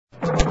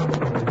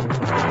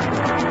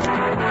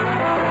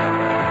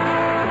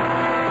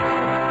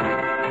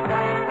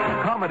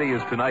steady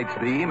is tonight's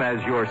theme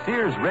as your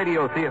Sears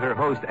Radio Theater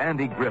host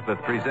Andy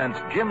Griffith presents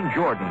Jim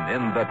Jordan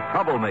in The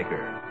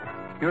Troublemaker.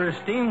 Your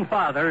esteemed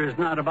father is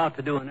not about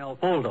to do an El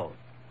Poldo.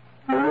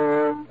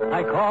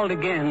 I called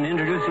again,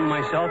 introducing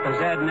myself as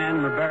Adnan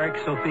Mubarak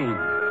Sofin,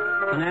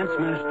 Finance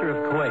Minister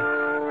of Kuwait.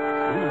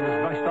 And was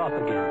brushed off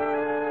again.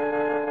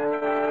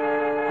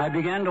 I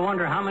began to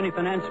wonder how many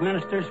finance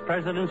ministers,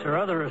 presidents, or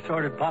other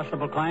assorted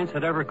possible clients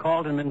had ever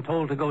called and been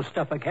told to go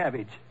stuff a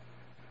cabbage.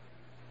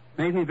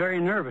 Made me very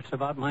nervous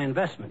about my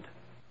investment.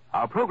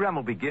 Our program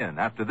will begin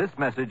after this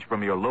message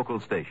from your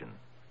local station.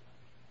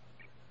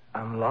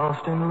 I'm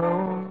lost in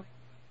love.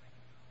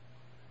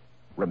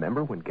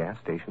 Remember when gas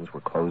stations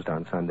were closed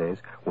on Sundays?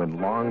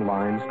 When long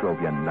lines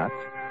drove you nuts?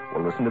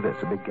 Well, listen to this.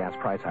 A big gas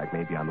price hike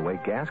may be on the way.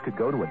 Gas could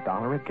go to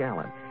 $1 a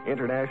gallon.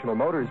 International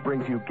Motors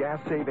brings you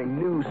gas-saving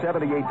new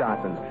 78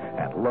 Datsuns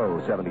at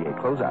low 78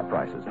 closeout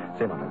prices.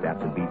 Sale on the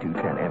Datsun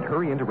B210. And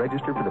hurry in to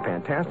register for the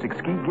fantastic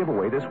ski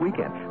giveaway this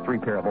weekend. 3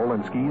 pair of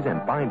Olin skis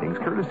and bindings,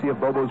 courtesy of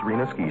Bobo's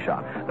Rena Ski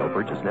Shop. No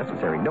purchase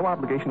necessary, no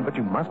obligation, but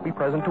you must be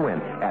present to win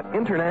at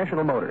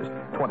International Motors.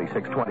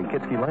 2620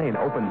 Kitsky Lane,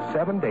 open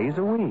 7 days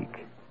a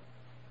week.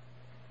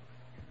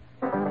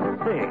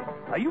 Say,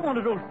 are you one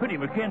of those pretty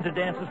Mackenzie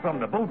dancers from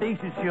the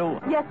Bodacious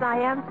show? Yes, I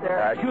am, sir.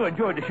 I sure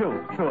enjoyed the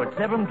show. Saw it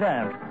 7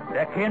 times.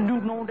 That Ken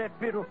Newton on that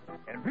fiddle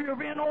and Vera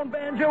Van on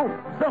banjo,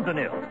 something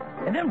else.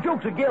 And them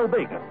jokes of Gail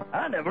Baker.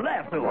 I never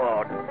laughed so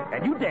hard.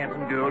 And you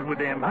dancing girls with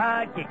them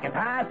high-kicking,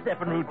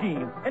 high-stepping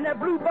routines. And that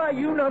Blue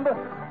Bayou number,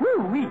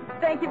 woo-wee.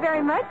 Thank you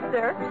very much,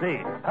 sir. Say,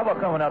 how about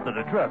coming out to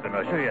the truck and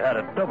I'll show you how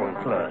to double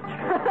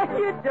clutch?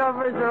 You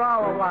dovers are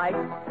all alike.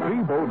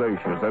 See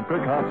Bodacious at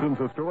Vic Hobson's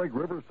historic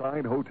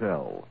Riverside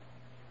Hotel.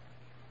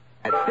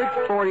 At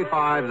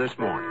 6:45 this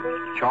morning,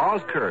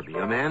 Charles Kirby,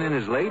 a man in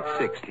his late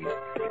 60s,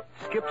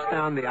 skips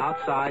down the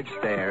outside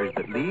stairs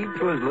that lead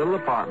to his little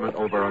apartment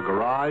over a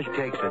garage,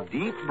 takes a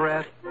deep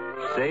breath,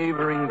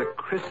 savoring the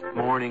crisp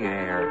morning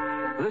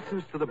air,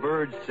 listens to the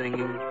birds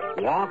singing,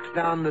 walks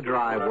down the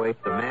driveway,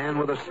 the man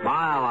with a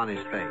smile on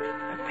his face,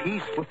 at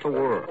peace with the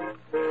world.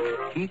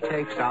 He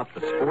takes out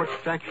the sports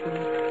section,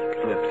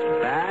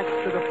 flips back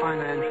to the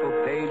financial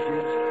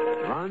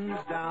pages, runs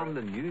down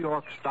the New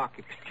York Stock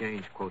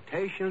Exchange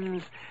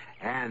quotations,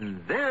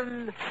 and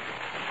then...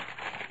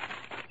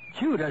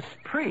 Judas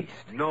Priest.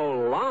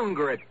 No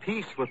longer at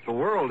peace with the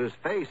world, his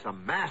face a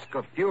mask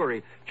of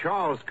fury,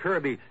 Charles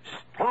Kirby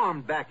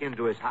stormed back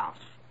into his house.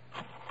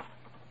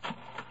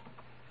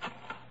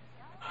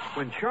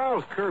 When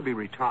Charles Kirby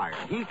retired,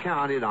 he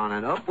counted on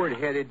an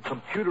upward-headed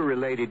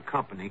computer-related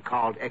company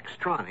called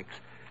Extronics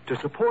to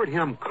support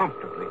him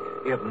comfortably,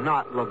 if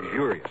not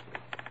luxuriously.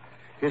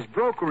 His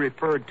broker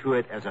referred to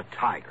it as a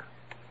tiger.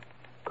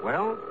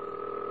 Well,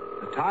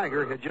 the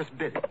tiger had just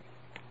bit him.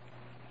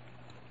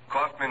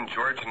 Kaufman,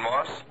 George, and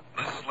Moss,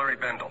 this is Larry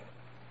Bendel.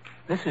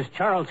 This is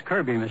Charles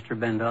Kirby, Mr.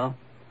 Bendel.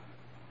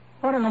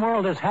 What in the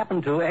world has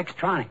happened to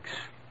Extronics?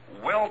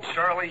 Well,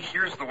 Charlie,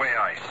 here's the way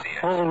I see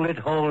it.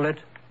 Hold it.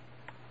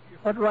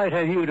 What right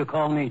have you to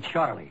call me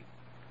Charlie?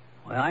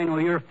 Well, I know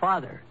your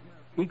father.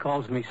 He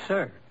calls me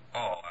sir.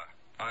 Oh,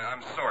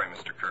 I'm sorry,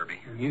 Mr. Kirby.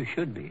 You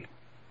should be.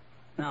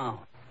 Now,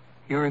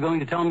 you were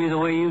going to tell me the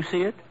way you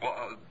see it?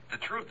 Well, the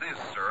truth is,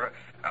 sir,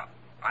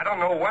 I don't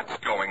know what's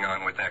going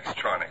on with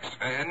Extronics,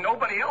 and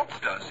nobody else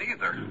does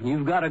either.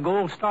 You've got a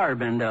gold star,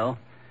 Bendel.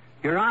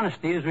 Your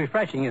honesty is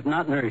refreshing, if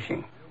not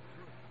nourishing.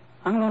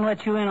 I'm going to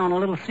let you in on a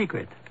little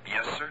secret.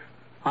 Yes, sir?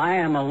 I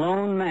am a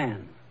lone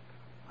man.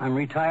 I'm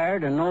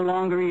retired and no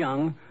longer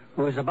young,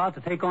 who is about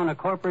to take on a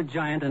corporate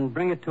giant and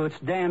bring it to its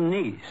damn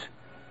knees.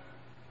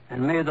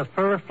 And may the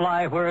fur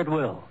fly where it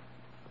will.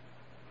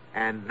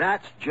 And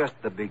that's just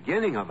the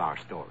beginning of our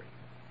story.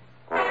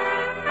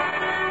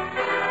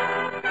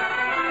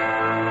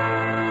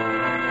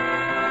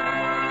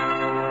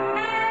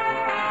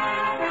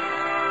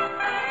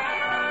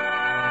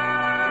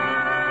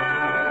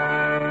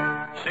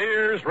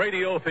 Sears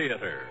Radio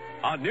Theater,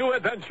 a new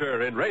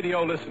adventure in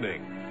radio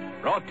listening.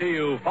 Brought to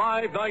you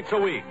 5 nights a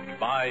week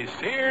by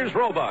Sears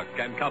Roebuck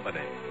and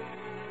Company.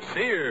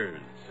 Sears,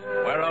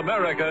 where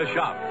America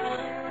shops.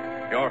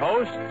 Your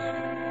hosts,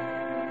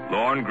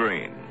 Lorne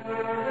Green.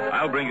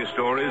 I'll bring you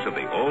stories of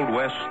the Old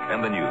West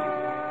and the New.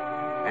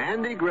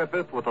 Andy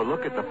Griffith with a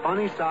look at the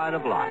funny side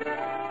of life.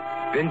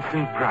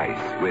 Vincent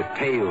Price with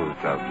tales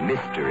of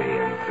mystery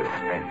and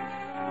suspense.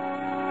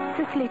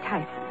 Cicely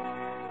Tyson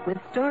with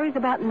stories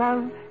about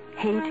love,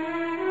 hate,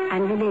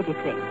 and related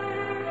things.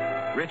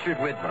 Richard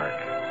Widmark.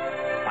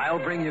 I'll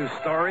bring you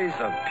stories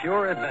of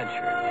pure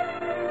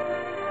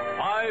adventure.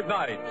 5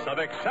 nights of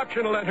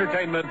exceptional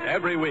entertainment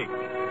every week.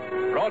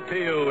 Brought to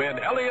you in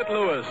Elliott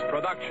Lewis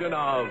production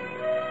of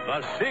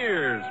the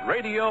Sears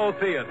Radio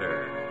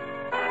Theater.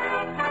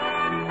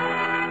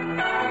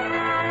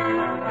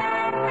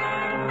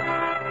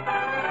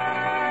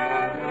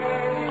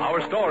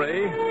 Our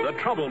story, The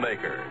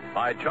Troublemaker,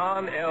 by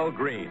John L.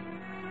 Green.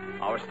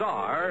 Our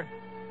star,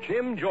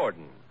 Jim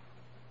Jordan.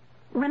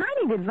 When I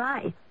need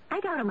advice, I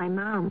go to my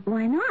mom.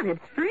 Why not?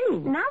 It's free.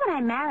 Now that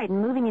I'm married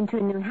and moving into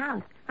a new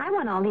house, I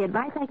want all the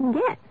advice I can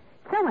get.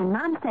 So when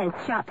Mom says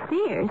shop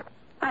Sears,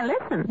 I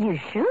listen. You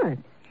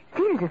should.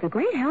 Sears is a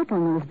great help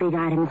on those big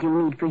items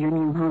you'll need for your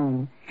new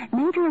home.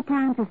 Major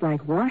appliances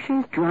like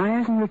washers,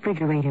 dryers, and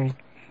refrigerators.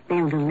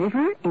 They'll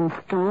deliver,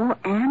 install,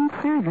 and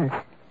service.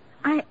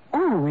 I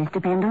always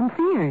depend on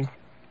Sears.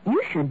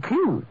 You should,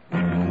 too.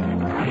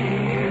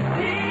 Sears,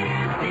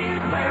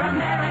 where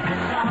America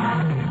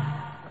shops.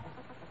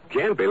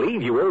 Can't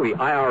believe you owe the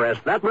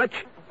IRS that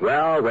much?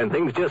 Well, when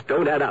things just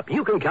don't add up,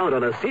 you can count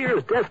on a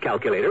Sears desk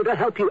calculator to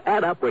help you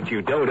add up what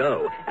you don't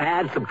owe.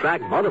 Add,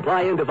 subtract,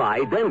 multiply, and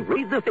divide, then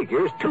read the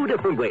figures 2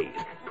 different ways.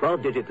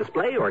 12-digit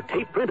display or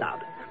tape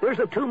printout. There's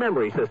a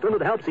 2-memory system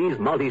that helps ease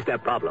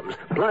multi-step problems.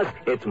 Plus,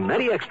 its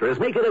many extras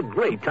make it a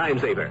great time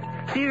saver.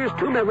 Sears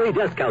 2-memory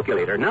desk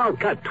calculator now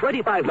cut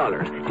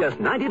 $25, just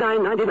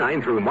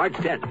 $99.99 through March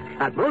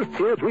 10th at most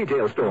Sears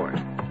retail stores.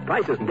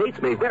 Prices and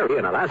dates may vary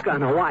in Alaska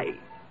and Hawaii.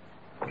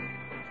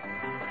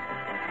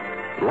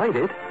 Light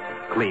it,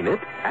 clean it,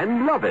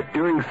 and love it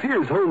during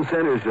Sears Home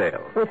Center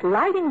sale. With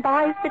lighting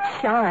buys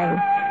that shine.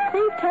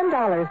 Save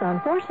 $10 on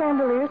 4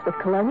 chandeliers with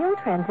colonial,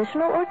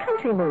 transitional, or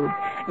country mood.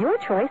 Your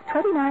choice,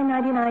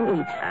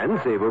 $29.99 each.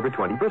 And save over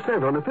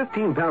 20% on a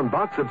 15-pound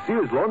box of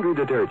Sears laundry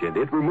detergent.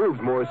 It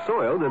removes more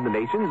soil than the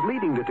nation's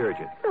leading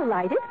detergent. So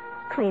light it,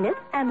 clean it,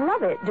 and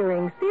love it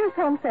during Sears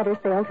Home Center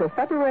sale till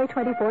February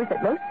 24th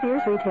at most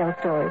Sears retail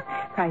stores.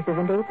 Prices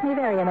and dates may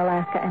vary in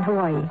Alaska and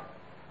Hawaii.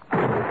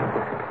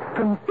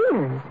 From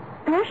Sears,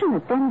 passion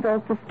that then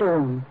builds the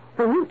storm.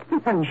 Salutes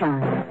the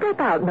sunshine. Step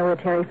out,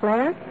 military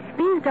flair.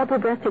 These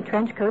double-breasted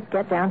trench coats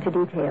get down to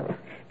details.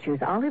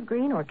 Choose olive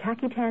green or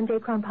khaki tan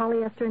Dacron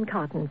polyester and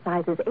cotton,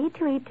 sizes 8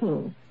 to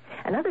 18.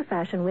 Another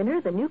fashion winner,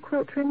 the new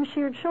quilt trim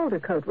sheared shoulder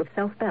coat with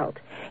self-belt.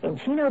 In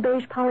chino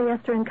beige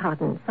polyester and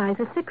cotton,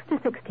 sizes 6 to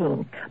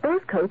 16.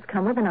 Both coats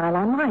come with a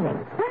nylon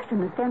lining.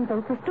 Fashion that then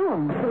builds the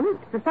storm.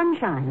 Salutes the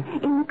sunshine.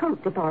 In the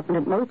coat department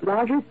at most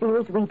larger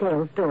Sears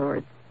retail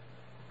stores.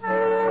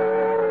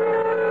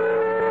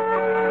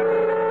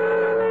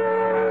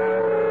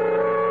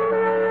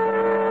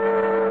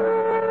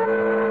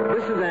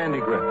 Andy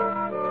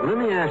Griffith, let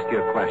me ask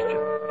you a question.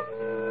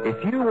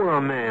 If you were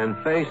a man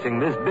facing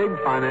this big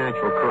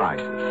financial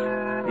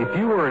crisis, if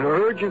you were in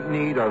urgent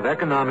need of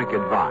economic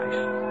advice,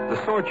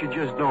 the sort you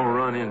just don't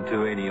run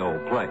into any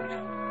old place,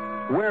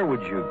 where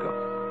would you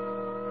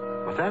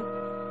go? What's that?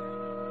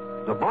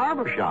 The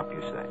barber shop,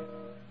 you say?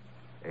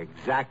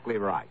 Exactly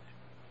right.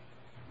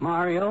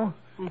 Mario,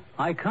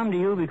 I come to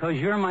you because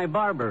you're my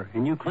barber,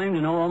 and you claim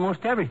to know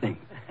almost everything.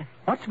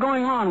 What's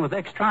going on with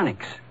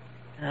Extronics?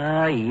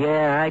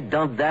 Yeah, I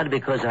dumped that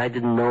because I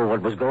didn't know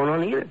what was going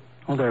on either.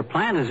 Well, their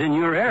plant is in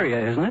your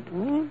area, isn't it?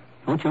 Mm-hmm.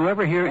 Don't you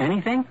ever hear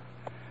anything?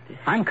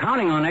 I'm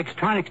counting on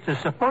Extronics to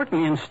support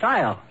me in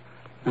style,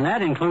 and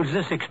that includes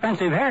this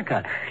expensive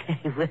haircut.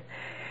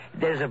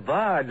 There's a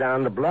bar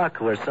down the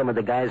block where some of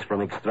the guys from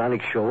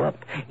Extronics show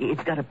up.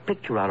 It's got a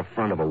picture out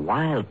front of a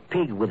wild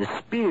pig with a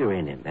spear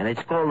in him, and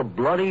it's called a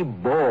Bloody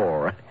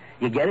Boar.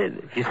 You get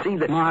it? You see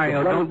the...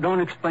 Mario,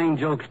 don't explain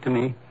jokes to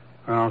me,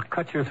 or I'll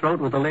cut your throat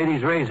with a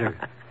lady's razor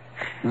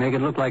and make it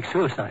look like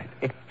suicide.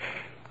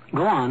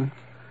 Go on.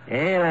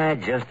 Well, I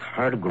just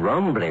heard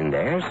grumbling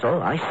there,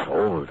 so I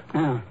sold.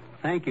 Yeah,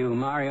 thank you,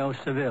 Mario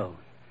Seville.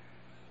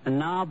 And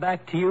now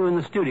back to you in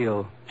the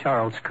studio,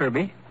 Charles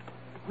Kirby.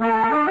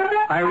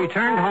 I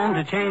returned home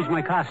to change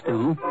my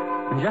costume,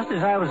 and just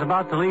as I was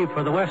about to leave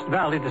for the West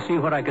Valley to see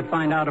what I could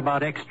find out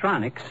about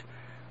Extronics,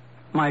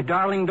 my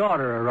darling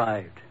daughter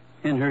arrived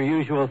in her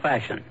usual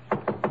fashion.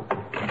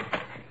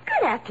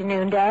 Good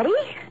afternoon, Daddy.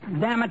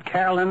 Damn it,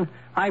 Carolyn.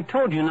 I've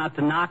told you not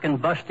to knock and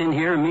bust in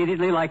here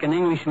immediately like an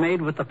English maid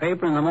with the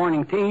paper and the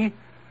morning tea.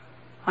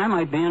 I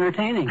might be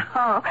entertaining.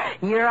 Oh,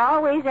 you're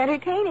always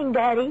entertaining,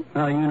 Daddy.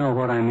 Well, you know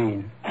what I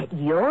mean. At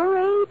your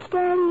age,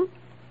 Daddy?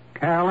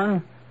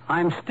 Carolyn,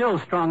 I'm still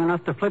strong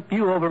enough to flip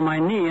you over my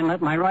knee and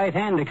let my right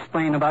hand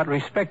explain about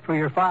respect for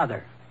your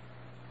father.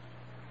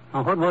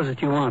 Now, what was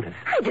it you wanted?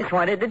 I just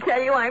wanted to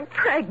tell you I'm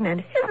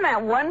pregnant. Isn't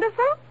that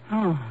wonderful?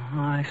 Oh,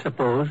 I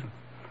suppose.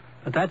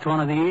 But that's one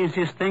of the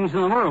easiest things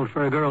in the world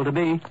for a girl to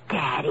be.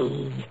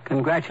 Daddy.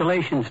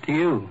 Congratulations to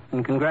you,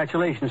 and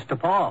congratulations to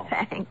Paul.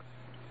 Thanks.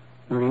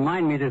 And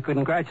remind me to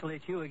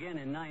congratulate you again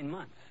in 9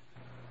 months.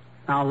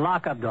 Now,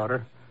 lock up,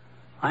 daughter.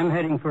 I'm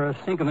heading for a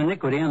sink of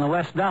iniquity in the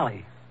West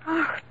Valley.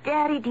 Oh,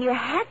 Daddy, do you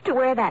have to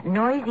wear that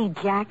noisy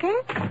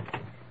jacket?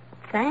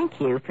 Thank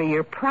you for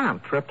your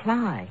prompt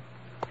reply.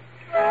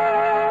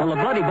 Well, the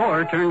Bloody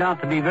Boar turned out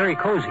to be very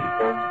cozy.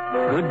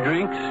 Good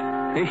drinks,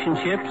 fish and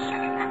chips,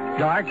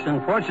 darts,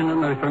 and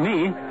fortunately for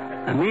me,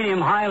 a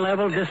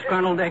medium-high-level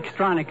disgruntled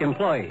Extronic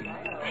employee.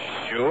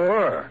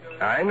 Sure.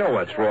 I know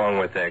what's wrong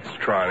with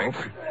Extronics.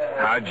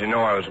 How'd you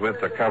know I was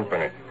with the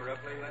company?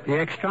 The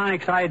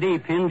Extronics ID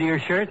pinned to your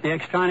shirt, the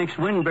Extronics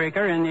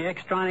windbreaker, and the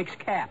Extronics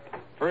cap.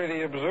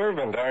 Pretty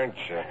observant, aren't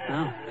you?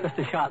 Well, just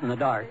a shot in the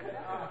dark.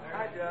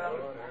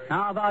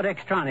 Now about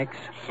Extronics.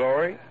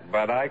 Sorry,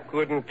 but I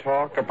couldn't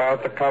talk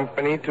about the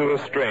company to a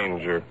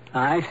stranger.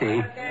 I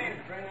see.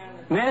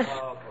 Miss,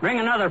 bring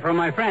another for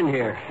my friend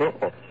here.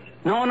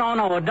 No,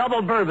 a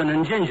double bourbon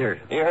and ginger.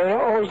 You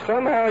know,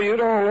 somehow you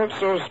don't look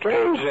so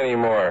strange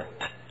anymore.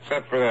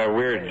 Except for that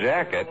weird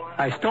jacket.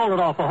 I stole it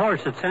off a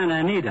horse at Santa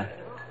Anita.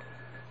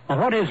 Well,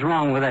 what is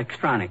wrong with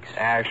Extronics?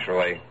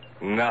 Actually,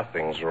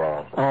 nothing's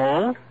wrong.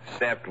 Oh?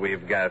 Except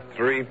we've got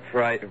 3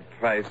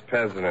 vice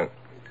president,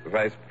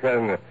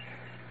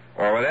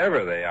 or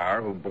whatever they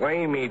are, who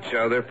blame each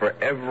other for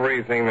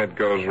everything that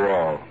goes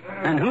wrong.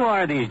 And who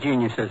are these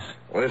geniuses?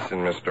 Listen,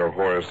 Mr.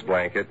 Horace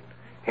Blanket.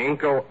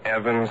 Hinkle,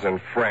 Evans,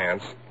 and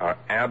France are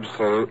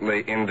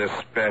absolutely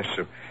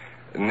indispensable.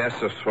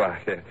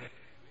 Necessary.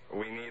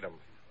 We need them.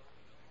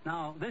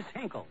 Now, this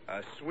Hinkle.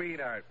 A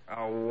sweetheart,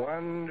 a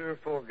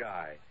wonderful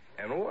guy.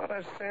 And what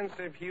a sense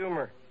of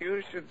humor.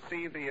 You should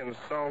see the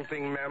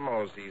insulting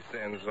memos he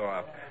sends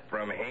off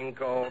from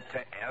Hinkle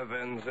to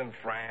Evans and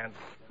France.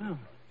 Oh,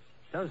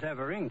 does have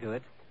a ring to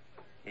it.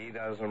 He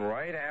does them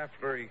right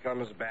after he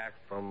comes back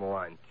from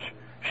lunch.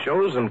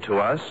 Shows them to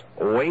us,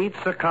 waits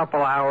a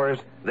couple hours,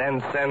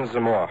 then sends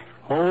them off.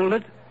 Hold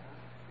it.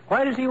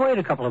 Why does he wait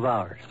a couple of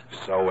hours?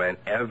 So when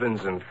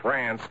Evans and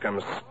France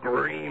come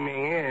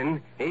screaming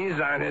in, he's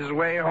on his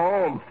way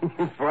home.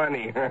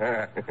 Funny.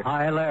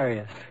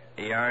 Hilarious.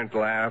 You aren't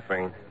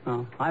laughing.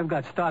 Oh, I've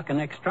got stock in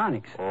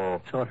Extronics,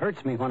 so it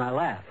hurts me when I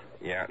laugh.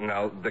 Yeah,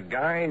 now, the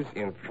guys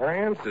in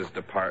France's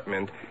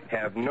department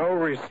have no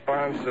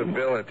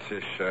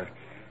responsibility.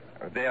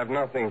 They have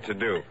nothing to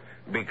do,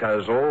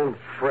 because old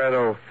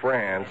Fredo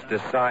France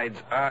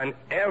decides on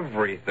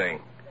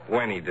everything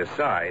when he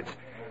decides.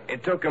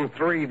 It took him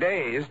 3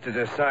 days to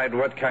decide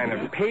what kind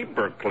of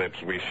paper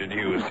clips we should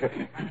use.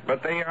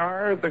 But they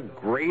are the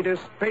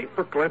greatest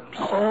paper clips.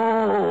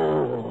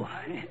 Oh,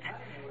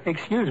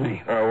 excuse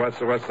me. Oh, what's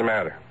the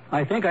matter?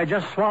 I think I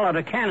just swallowed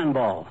a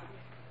cannonball.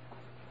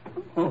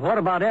 Well, what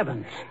about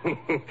Evans?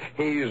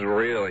 He's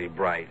really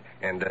bright,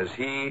 and does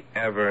he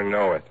ever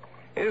know it?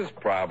 His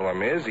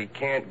problem is he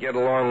can't get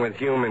along with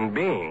human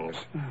beings.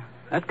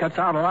 That cuts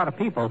out a lot of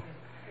people.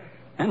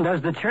 And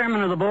does the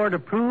chairman of the board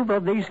approve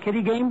of these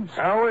kiddie games?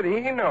 How would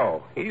he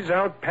know? He's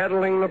out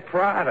peddling the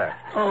product.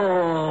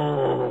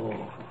 Oh.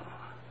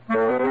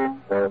 Now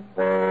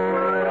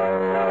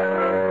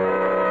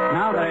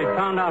that I'd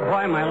found out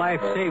why my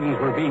life savings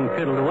were being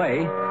fiddled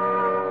away,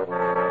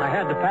 I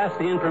had to pass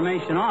the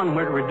information on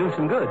where to do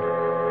some good.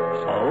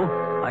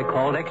 So I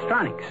called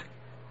Extronics.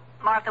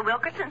 Martha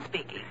Wilkerson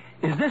speaking.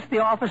 Is this the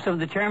office of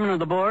the chairman of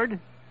the board?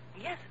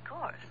 Yes, of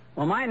course.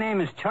 Well, my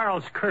name is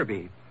Charles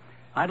Kirby.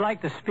 I'd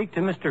like to speak to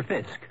Mr.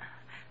 Fisk.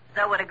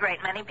 So would a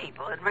great many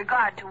people. In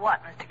regard to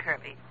what, Mr.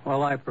 Kirby?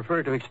 Well, I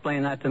prefer to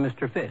explain that to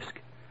Mr. Fisk.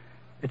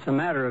 It's a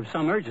matter of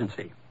some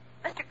urgency.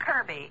 Mr.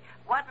 Kirby,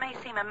 what may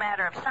seem a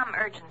matter of some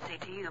urgency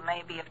to you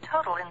may be of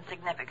total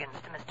insignificance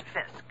to Mr.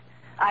 Fisk.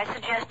 I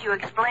suggest you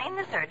explain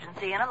this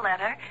urgency in a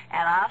letter,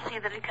 and I'll see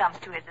that it comes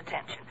to his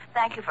attention.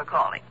 Thank you for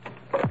calling.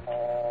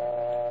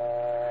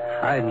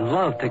 I'd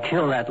love to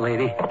kill that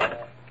lady,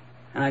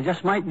 and I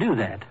just might do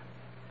that.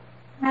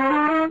 So,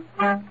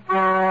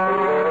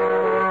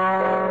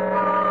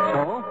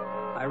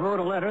 I wrote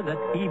a letter that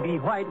E.B.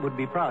 White would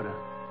be proud of.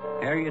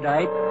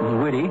 Erudite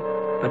and witty,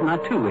 but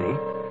not too witty.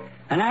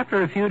 And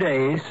after a few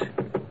days...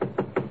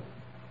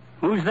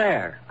 Who's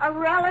there? A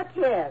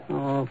relative.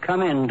 Oh,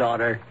 come in,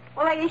 daughter.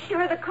 Well, are you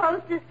sure the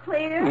coast is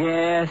clear?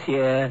 Yes.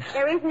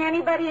 There isn't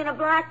anybody in a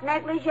black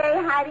negligee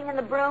hiding in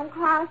the broom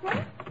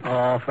closet?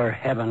 Oh, for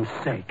heaven's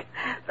sake.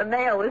 The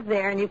mail was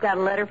there, and you've got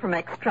a letter from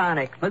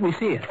Extronics. Let me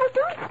see it. Oh,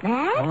 don't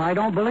snap. Well, I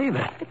don't believe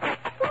it. It's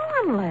a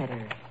form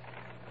letter.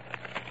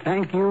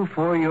 Thank you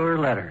for your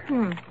letter.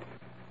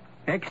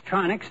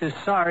 Extronics is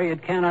sorry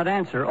it cannot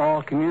answer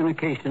all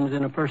communications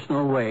in a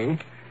personal way,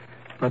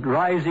 but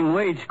rising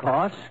wage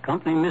costs,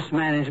 company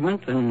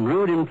mismanagement, and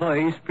rude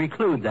employees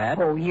preclude that.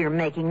 Oh, you're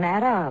making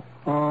that up.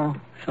 Oh,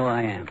 so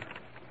I am.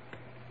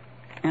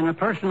 In a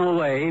personal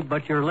way,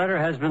 but your letter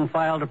has been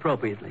filed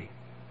appropriately.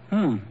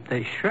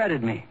 They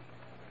shredded me.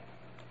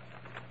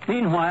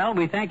 Meanwhile,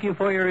 we thank you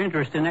for your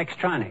interest in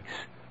Extronics.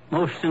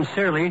 Most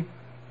sincerely,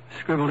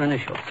 scribbled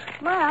initials.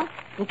 Well,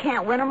 you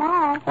can't win them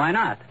all. Why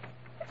not?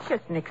 It's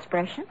just an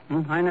expression.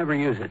 I never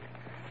use it.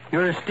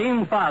 Your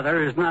esteemed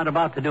father is not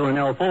about to do an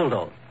El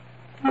Foldo.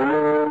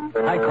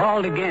 I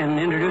called again,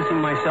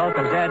 introducing myself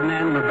as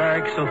Adnan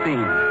Mubarak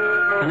Sofin,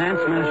 Finance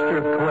Minister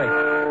of Kuwait.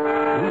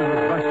 He was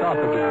brushed off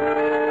again.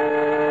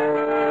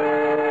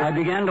 I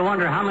began to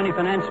wonder how many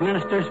finance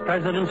ministers,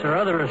 presidents, or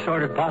other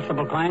assorted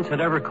possible clients had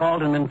ever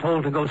called and been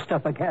told to go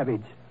stuff a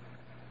cabbage.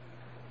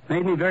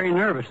 Made me very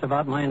nervous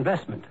about my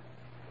investment,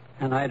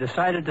 and I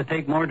decided to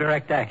take more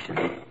direct action.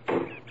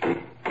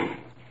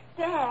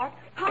 Dad,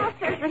 Paul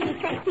says that he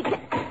thinks he can...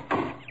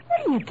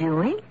 What are you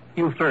doing?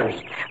 You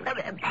first.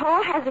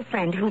 Paul has a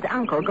friend whose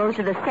uncle goes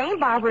to the same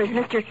barber as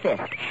Mr.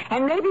 Fisk.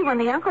 And maybe when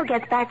the uncle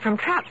gets back from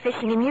trout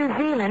fishing in New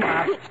Zealand...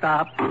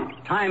 Stop.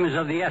 Time is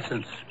of the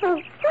essence. Well,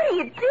 what are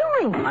you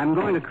doing? I'm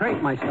going to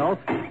crate myself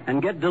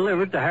and get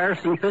delivered to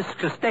Harrison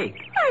Fisk's estate.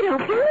 I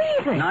don't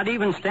believe it. Not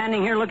even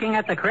standing here looking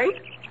at the crate?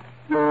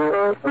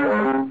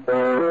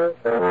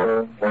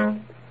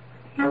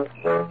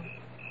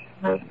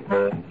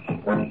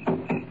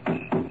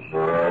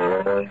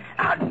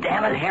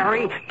 damn it,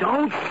 Harry.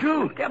 Don't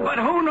shoot. Yeah, but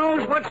who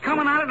knows what's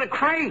coming out of the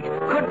crate?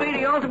 Could be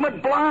the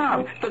ultimate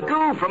blob, the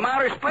goo from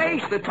outer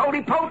space, the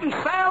totipotent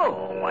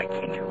cell. Oh, why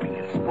can't you read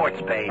a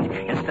sports page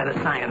instead of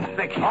science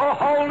fiction? Oh,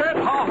 hold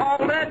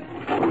it.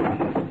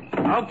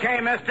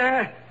 Okay,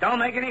 mister. Don't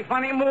make any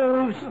funny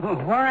moves.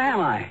 Where am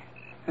I?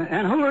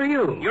 And who are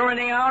you? You're in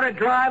the outer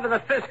drive of the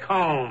Fisk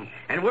home,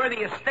 and we're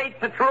the Estate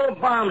Patrol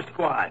Bomb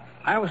Squad.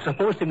 I was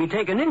supposed to be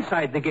taken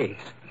inside the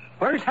gates.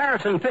 Where's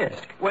Harrison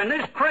Fisk? When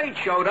this crate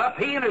showed up,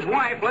 he and his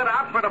wife lit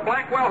out for the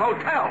Blackwell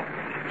Hotel.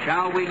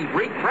 Shall we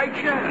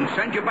re-crate you and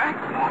send you back?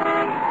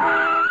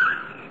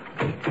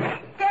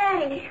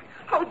 Daddy.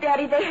 Oh,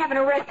 Daddy, they haven't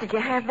arrested you,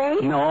 have they?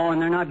 No,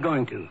 and they're not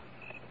going to.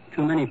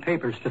 Too many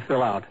papers to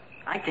fill out.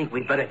 I think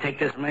we'd better take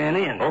this man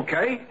in.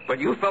 Okay, but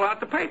you fill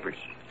out the papers.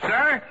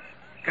 Sir,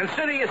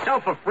 consider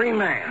yourself a free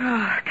man.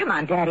 Oh, come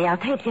on, Daddy. I'll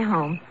take you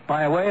home.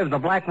 By way of the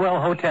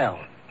Blackwell Hotel.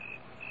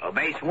 Oh,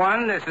 Base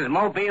 1, this is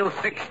Mobile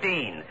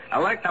 16.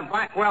 Alert the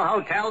Blackwell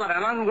Hotel that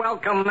an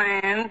unwelcome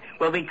man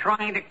will be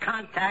trying to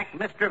contact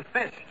Mr.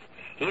 Fisk.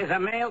 He is a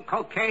male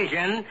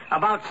Caucasian,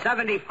 about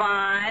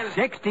 75.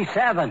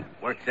 67.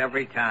 Works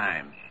every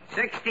time.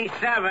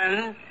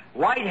 67,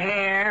 white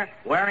hair,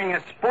 wearing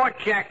a sport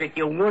jacket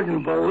you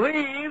wouldn't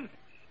believe.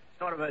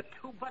 Sort of a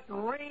two-button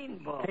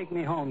rainbow. Take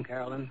me home,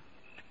 Carolyn.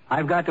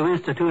 I've got to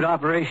institute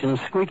Operation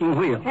Squeaking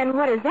Wheel. And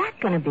what is that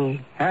going to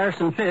be?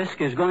 Harrison Fisk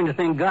is going to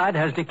think God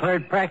has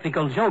declared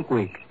Practical Joke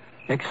Week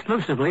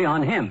exclusively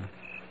on him.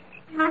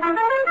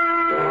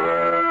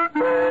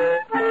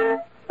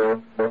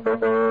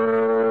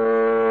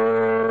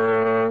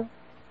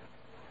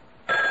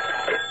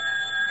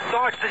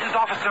 Sarge, this is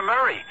Officer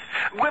Murray.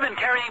 Women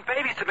carrying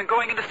babies have been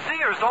going into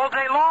Sears all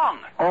day long.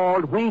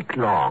 All week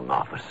long,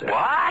 officer.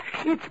 What?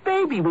 It's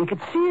Baby Week at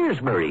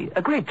Sears, Murray.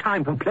 A great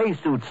time for play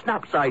suits,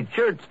 snap-side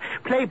shirts,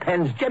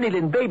 playpens,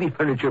 Jennylyn baby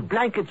furniture,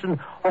 blankets, and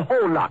a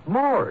whole lot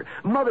more.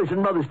 Mothers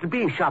and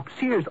mothers-to-be shop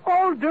Sears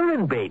all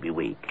during Baby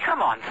Week.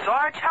 Come on,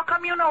 Sarge. How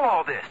come you know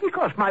all this?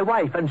 Because my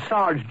wife and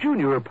Sarge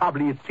Jr. are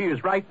probably at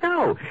Sears right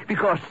now.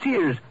 Because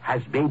Sears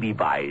has baby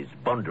buys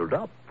bundled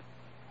up.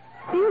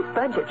 Sears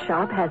Budget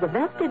Shop has a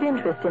vested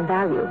interest in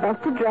value.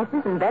 Vested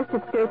dresses and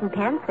vested skirts and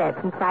pant sets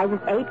in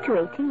sizes 8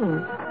 to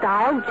 18.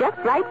 Styled just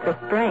right for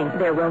spring.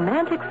 They're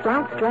romantic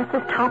flounce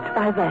dresses topped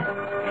by vests.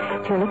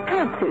 Tunic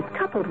pantsuits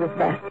coupled with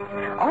vests.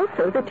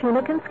 Also the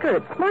tunic and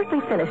skirt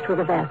smartly finished with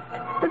a vest.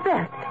 The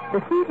vest,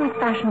 the season's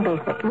fashion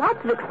basic.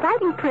 Lots of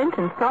exciting print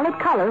and solid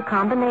color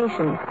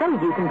combinations, so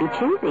you can be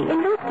choosy.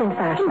 Invest in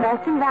fashion.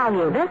 Invest in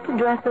value. Vested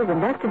dresses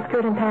and vested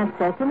skirt and pant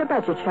sets in the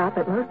Budget Shop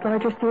at most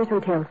larger Sears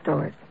retail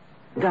stores.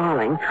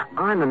 Darling,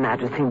 I'm a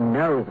mattress who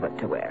knows what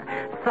to wear.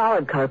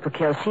 Solid color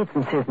percale sheets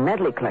in Sears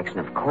Medley collection,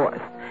 of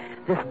course.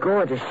 This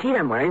gorgeous sheet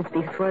I'm wearing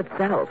speaks for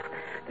itself.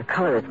 The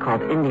color is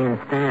called Indian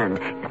Sand.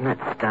 Isn't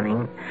that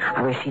stunning?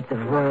 I wear sheets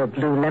of royal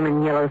blue,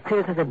 lemon yellow.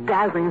 Sears has a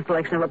dazzling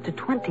selection of up to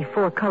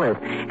 24 colors.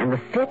 And the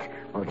fit,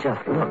 well,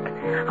 just look.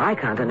 I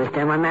can't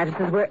understand why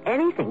mattresses wear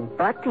anything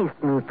but these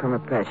smooth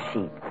perma-press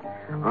sheets.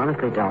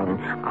 Honestly,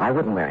 darling, I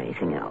wouldn't wear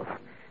anything else.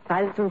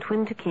 Sizes from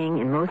twin to king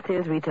in most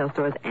Sears retail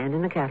stores and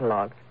in the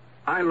catalog.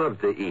 I love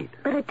to eat.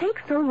 But it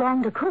takes so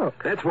long to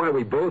cook. That's why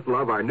we both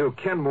love our new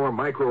Kenmore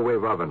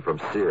microwave oven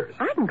from Sears.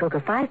 I can cook a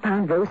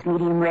 5-pound roast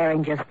medium rare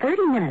in just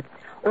 30 minutes.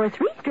 Or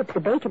 3 strips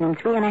of bacon in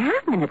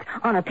 3.5 minutes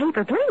on a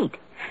paper plate.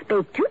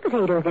 Bake 2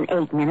 potatoes in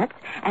 8 minutes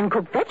and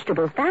cook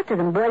vegetables faster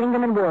than boiling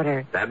them in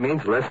water. That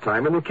means less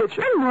time in the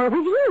kitchen. And more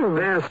with you.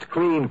 Fast,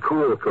 clean,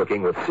 cool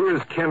cooking with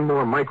Sears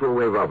Kenmore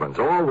microwave ovens,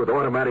 all with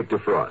automatic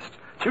defrost.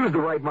 Choose the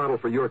right model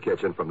for your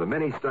kitchen from the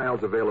many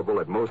styles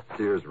available at most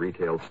Sears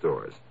retail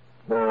stores.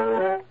 It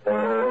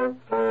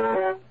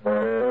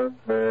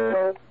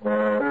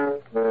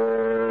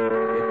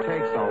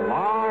takes a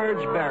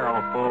large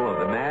barrel full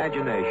of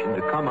imagination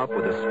to come up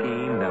with a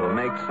scheme that'll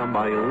make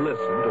somebody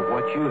listen to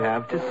what you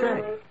have to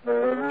say.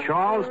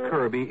 Charles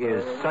Kirby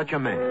is such a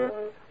man,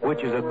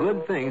 which is a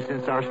good thing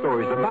since our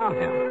story's about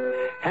him.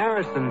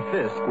 Harrison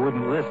Fisk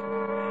wouldn't listen,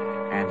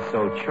 and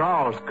so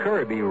Charles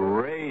Kirby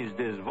raised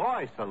his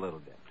voice a little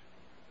bit,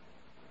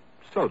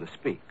 so to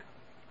speak.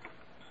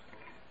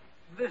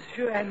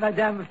 Monsieur and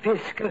Madame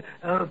Fisk,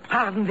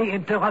 pardon the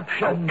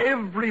interruption.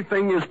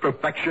 Everything is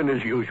perfection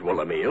as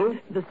usual, Emile.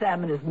 The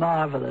salmon is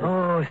marvelous.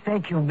 Oh,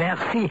 thank you,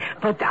 merci.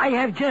 But I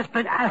have just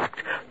been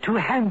asked to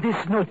hand this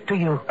note to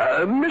you.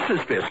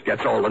 Mrs. Fisk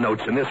gets all the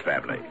notes in this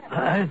family.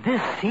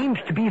 This seems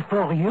to be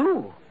for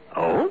you.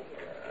 Oh?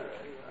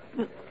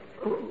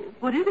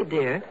 What is it,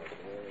 dear?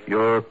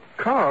 Your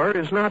car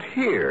is not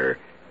here.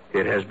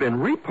 It has been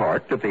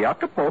reparked at the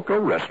Acapulco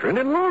restaurant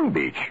in Long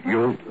Beach.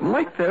 You'll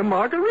like their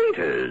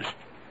margaritas.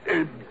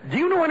 Do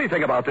you know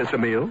anything about this,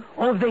 Emile?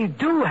 Oh, they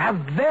do have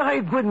very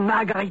good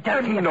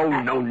margaritas.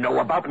 No.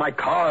 About my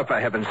car, for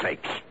heaven's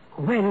sakes.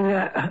 Well,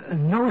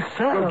 no,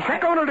 sir. Well,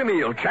 check on it,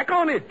 Emile. Check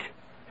on it.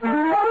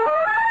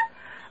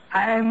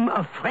 I'm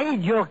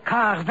afraid your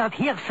car's not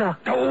here, sir.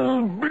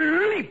 Oh,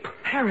 bleep.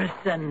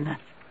 Harrison.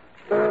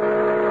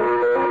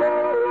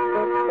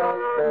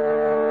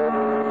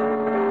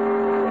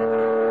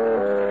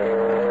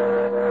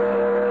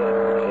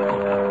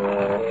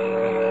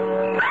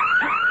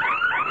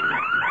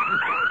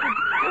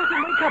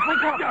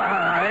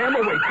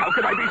 How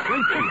could I be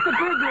sleeping? It's the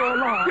burglar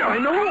alarm. Yeah, I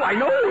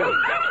know.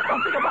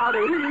 Something about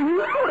it.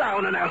 Go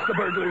down and ask the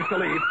burglars to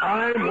leave.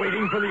 I'm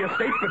waiting for the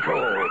estate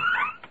patrol.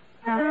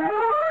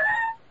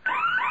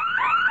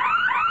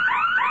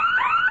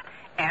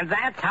 And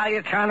that's how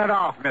you turn it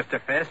off, Mr.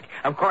 Fisk.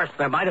 Of course,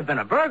 there might have been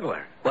a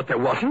burglar. But there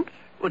wasn't?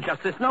 Well,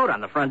 just this note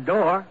on the front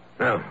door.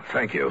 Oh,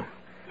 thank you.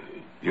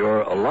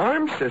 Your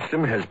alarm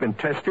system has been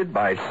tested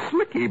by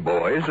Slicky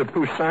Boys of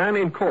Busan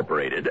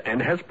Incorporated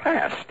and has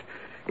passed.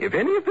 If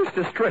any of this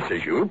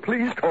distresses you,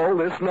 please call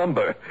this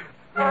number.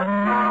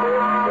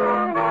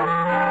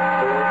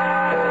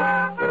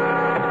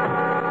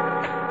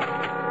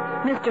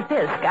 Mr.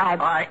 Fisk,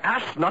 I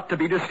asked not to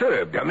be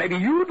disturbed. Maybe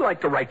you'd like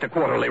to write the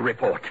quarterly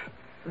report.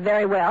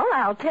 Very well.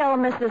 I'll tell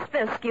Mrs.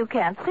 Fisk you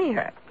can't see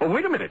her. Oh,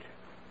 wait a minute.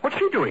 What's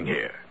she doing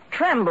here?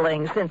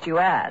 Trembling since you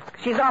asked.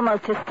 She's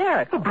almost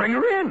hysterical. Oh, bring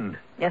her in.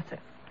 Yes, sir.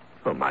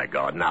 Oh, my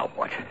God, now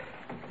what?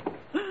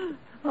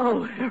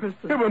 Oh, Harrison.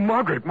 Well,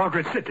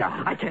 Margaret, sit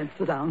down. I can't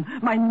sit down.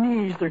 My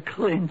knees are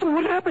clenched.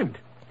 What happened?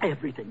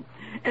 Everything.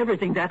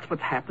 That's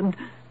what's happened.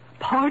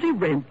 Party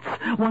Rents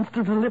wants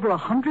to deliver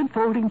 100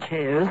 folding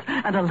chairs,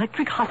 an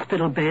electric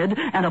hospital bed,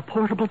 and a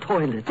portable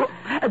toilet.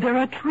 There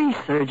are tree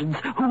surgeons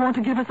who want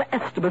to give us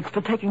estimates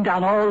for taking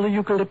down all the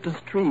eucalyptus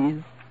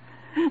trees.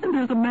 And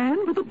there's a man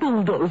with a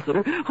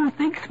bulldozer who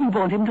thinks we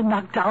want him to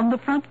knock down the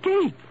front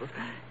gate.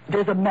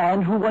 There's a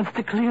man who wants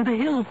to clear the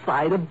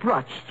hillside of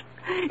brush.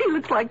 He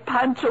looks like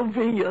Pancho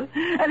Villa,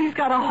 and he's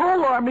got a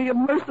whole army of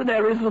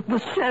mercenaries with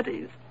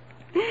machetes.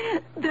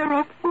 There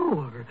are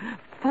four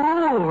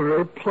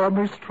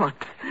plumber's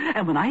trucks.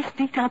 And when I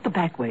sneaked out the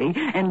back way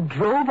and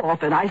drove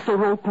off in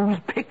Isoroku's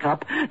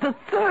pickup, the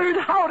third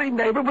howdy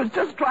neighbor was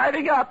just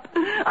driving up.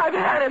 I've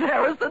had it,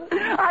 Harrison.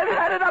 I've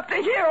had it up to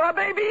here, or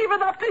maybe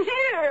even up to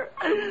here.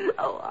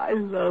 Oh, I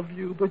love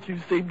you, but you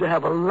seem to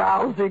have a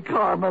lousy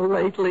karma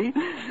lately.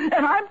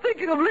 And I'm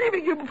thinking of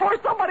leaving you before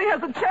somebody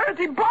has a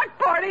charity block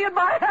party in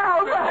my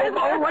house.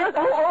 All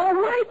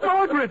right,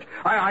 Margaret.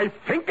 I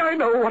think I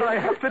know what I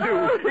have to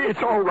do.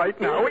 It's all right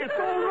now. It's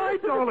all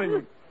right,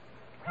 darling.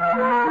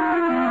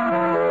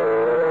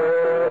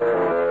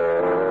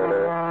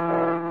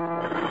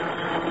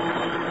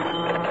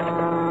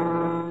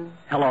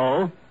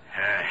 Hello?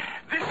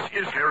 This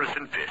is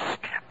Harrison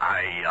Fisk.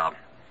 I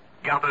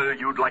gather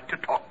you'd like to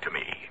talk to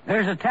me.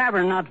 There's a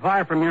tavern not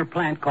far from your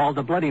plant called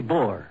the Bloody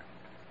Boar.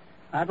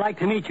 I'd like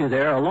to meet you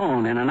there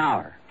alone in an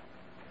hour.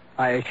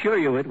 I assure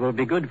you it will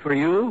be good for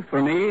you,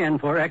 for me, and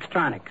for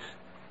Extronics.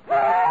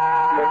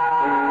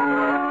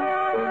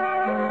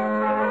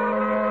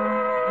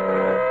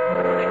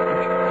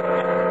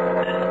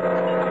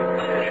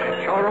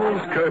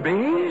 Charles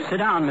Kirby? Sit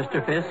down,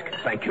 Mr. Fisk.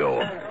 Thank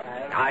you.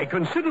 I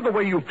consider the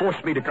way you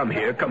forced me to come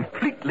here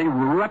completely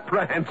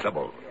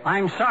reprehensible.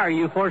 I'm sorry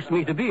you forced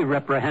me to be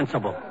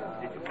reprehensible.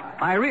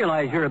 I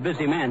realize you're a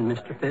busy man,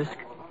 Mr. Fisk.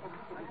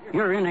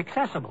 You're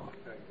inaccessible.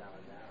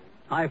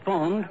 I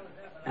phoned,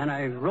 and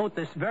I wrote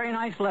this very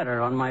nice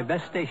letter on my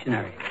best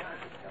stationery.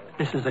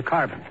 This is a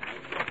carbon.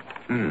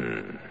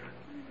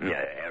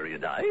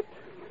 Erudite,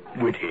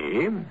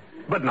 witty,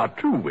 but not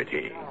too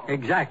witty.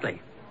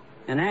 Exactly.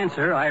 In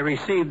answer, I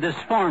received this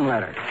form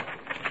letter.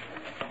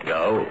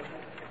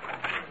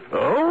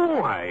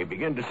 Oh, I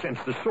begin to sense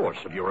the source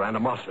of your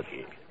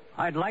animosity.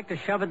 I'd like to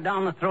shove it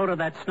down the throat of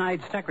that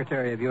snide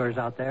secretary of yours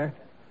out there.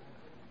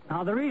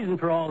 Now, the reason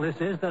for all this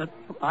is that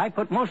I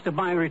put most of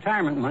my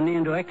retirement money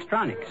into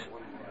Extronics.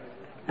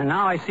 And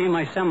now I see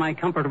my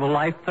semi-comfortable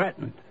life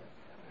threatened.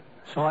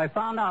 So I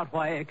found out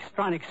why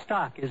Extronics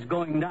stock is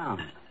going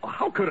down.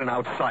 How could an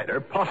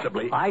outsider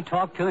possibly... I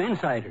talk to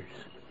insiders.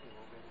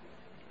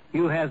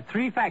 You have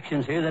three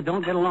factions here that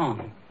don't get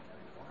along.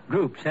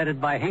 Groups headed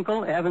by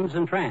Hinkle, Evans,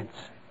 and Trance.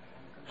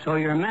 So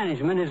your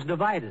management is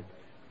divided.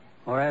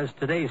 Or as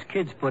today's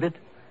kids put it,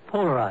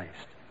 polarized.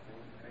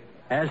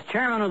 As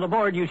chairman of the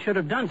board, you should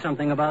have done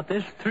something about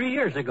this 3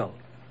 years ago.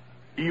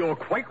 You're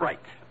quite right.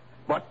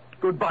 But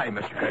goodbye,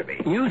 Mr.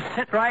 Kirby. You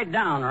sit right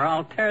down, or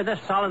I'll tear this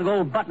solid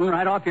gold button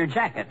right off your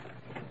jacket.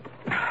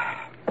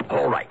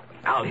 All right.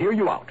 I'll hear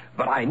you out.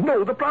 But I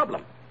know the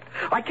problem.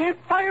 I can't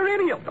fire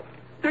any of them.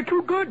 They're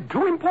too good,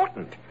 too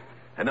important.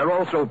 And they're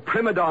also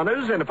prima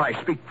donnas, and if I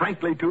speak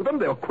frankly to them,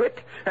 they'll quit,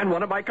 and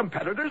one of my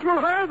competitors will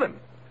hire them.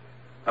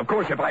 Of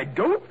course, if I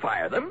don't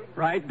fire them...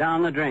 Right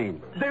down the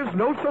drain. There's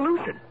no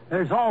solution.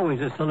 There's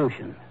always a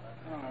solution.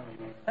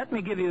 Let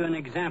me give you an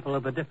example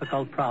of a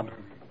difficult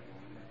problem.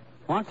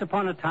 Once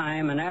upon a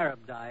time, an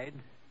Arab died,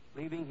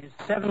 leaving his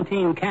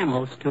 17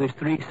 camels to his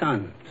 3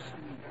 sons.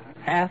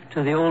 Half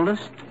to the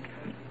oldest,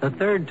 the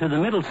third to the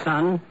middle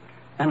son,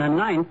 and a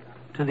 9th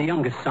to the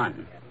youngest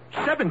son.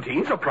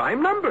 17's a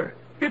prime number.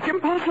 It's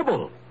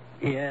impossible.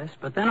 Yes,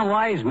 but then a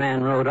wise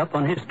man rode up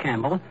on his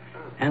camel,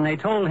 and they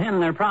told him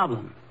their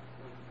problem.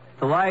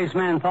 The wise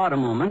man thought a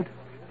moment,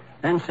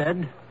 then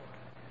said,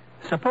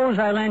 "Suppose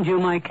I lend you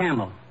my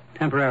camel,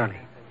 temporarily.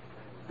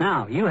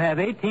 Now, you have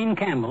 18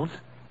 camels,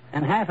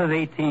 and half of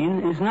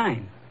 18 is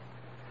 9.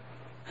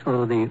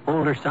 So the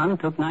older son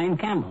took 9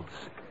 camels.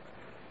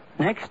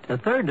 Next, a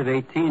third of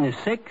 18 is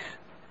 6,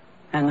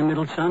 and the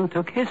middle son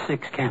took his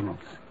 6 camels.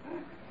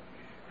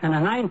 And a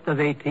ninth of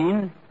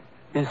 18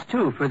 is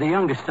 2 for the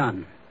youngest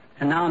son.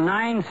 And now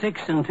 9,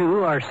 6, and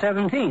 2 are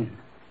 17.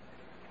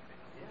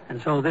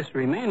 And so this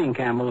remaining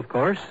camel, of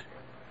course,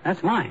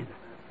 that's mine.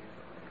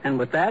 And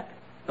with that,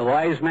 the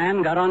wise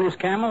man got on his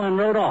camel and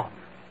rode off.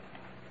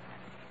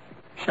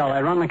 Shall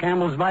I run the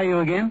camels by you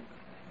again?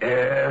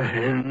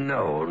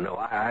 No.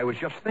 I was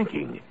just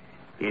thinking.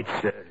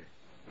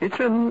 It's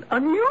an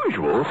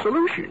unusual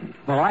solution.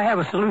 Well, I have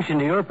a solution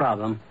to your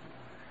problem.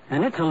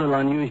 And it's a little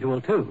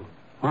unusual, too.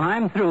 When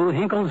I'm through,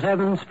 Hinkles,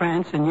 Evans,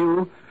 France, and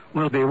you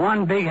will be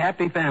one big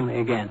happy family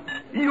again.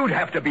 You'd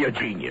have to be a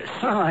genius.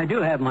 Well, I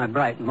do have my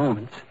bright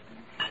moments.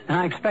 And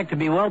I expect to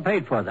be well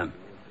paid for them.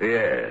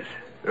 Yes,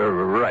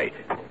 right.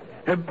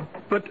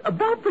 But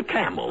about the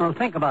camel... Well,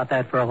 think about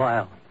that for a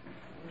while.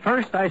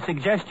 First, I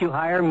suggest you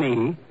hire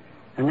me,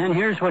 and then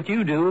here's what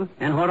you do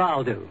and what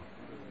I'll do.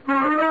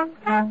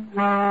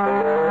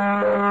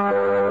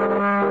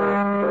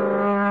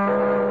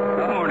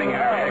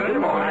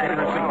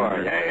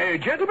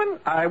 Gentlemen,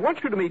 I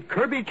want you to meet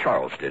Kirby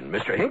Charleston,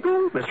 Mr.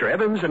 Hinkle, Mr.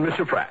 Evans, and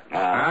Mr. Pratt.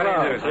 How do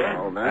you do,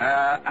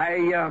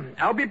 sir?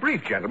 I'll be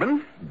brief,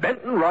 gentlemen.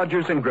 Benton,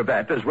 Rogers, and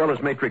Gravette, as well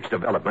as Matrix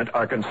Development,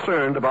 are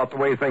concerned about the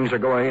way things are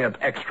going at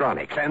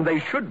Extronics, and they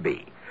should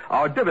be.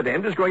 Our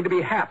dividend is going to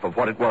be half of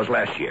what it was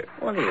last year.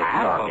 What are you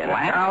talking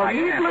about? Now,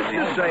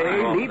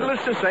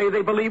 needless to say,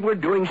 they believe we're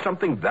doing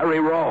something very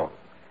wrong.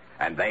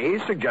 And they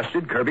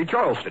suggested Kirby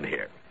Charleston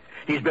here.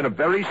 He's been a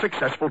very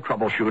successful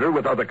troubleshooter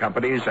with other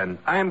companies, and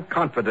I'm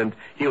confident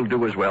he'll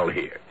do as well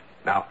here.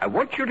 Now, I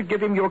want you to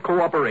give him your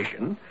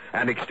cooperation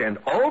and extend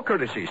all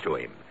courtesies to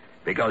him,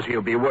 because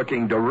he'll be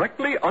working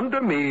directly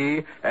under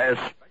me as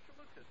special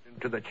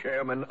assistant to the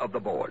chairman of the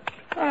board.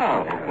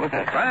 Oh,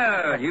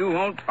 well, you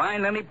won't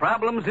find any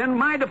problems in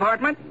my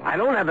department. I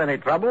don't have any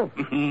trouble.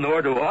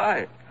 Nor do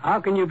I. How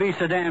can you be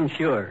so damn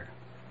sure?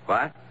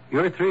 What?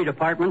 Your 3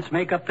 departments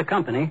make up the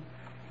company,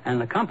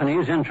 and the company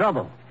is in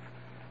trouble.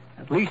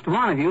 At least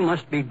one of you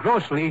must be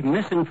grossly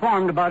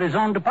misinformed about his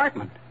own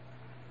department.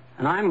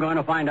 And I'm going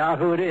to find out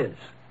who it is.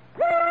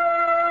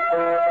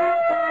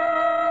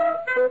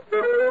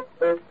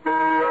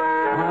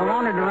 I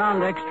wandered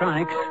around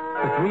Extronics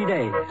for 3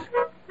 days,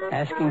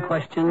 asking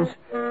questions,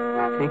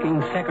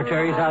 taking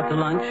secretaries out to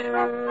lunch.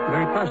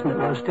 Very pleasant it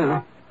was,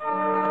 too.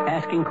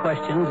 Asking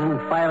questions and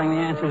filing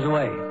the answers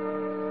away.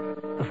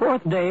 The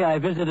 4th day, I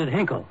visited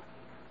Hinkle,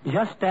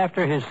 just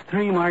after his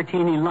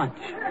 3-martini lunch.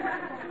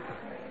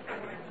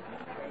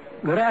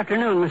 Good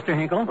afternoon, Mr.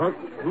 Hinkle.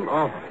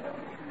 Hello.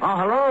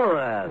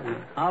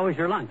 How was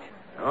your lunch?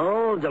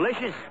 Oh,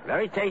 delicious.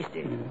 Very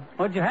tasty.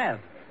 What'd you have?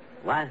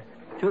 What?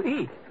 To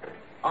eat.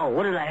 Oh,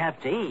 what did I have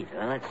to eat?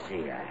 Let's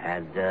see. I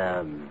had,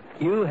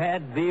 You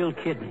had veal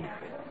kidney.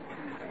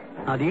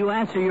 Now, do you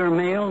answer your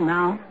mail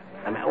now?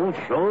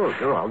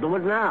 Sure. I'll do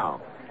it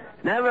now.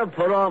 Never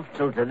put off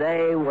till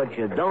today what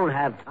you don't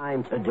have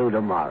time to do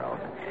tomorrow.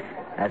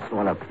 That's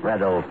one of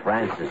Fredo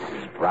Francis'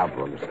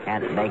 problems.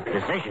 Can't make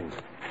decisions.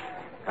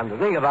 Come to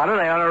think about it,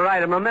 I ought to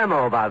write him a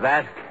memo about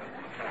that.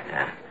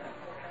 Yeah.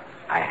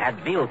 I had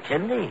veal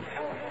kidney.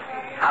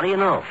 How do you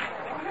know?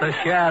 The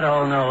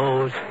shadow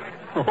knows.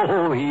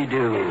 Oh, he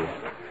do.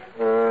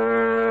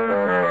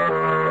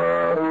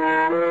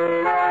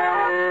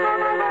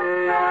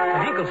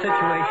 The Hinkle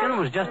situation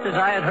was just as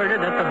I had heard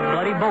it at the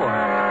Bloody Boar.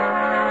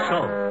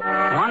 So,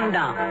 one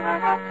down.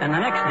 And the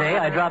next day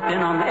I dropped in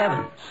on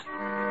Evans.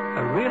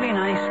 A really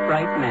nice,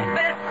 bright man.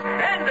 Miss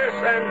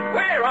Henderson!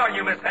 Where are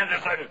you, Miss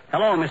Henderson?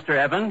 Hello, Mr.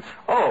 Evans.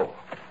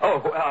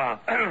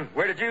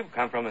 Where did you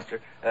come from, Mr.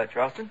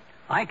 Charleston?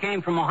 I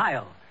came from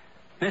Ohio.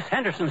 Miss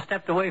Henderson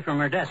stepped away from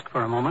her desk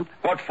for a moment.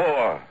 What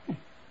for?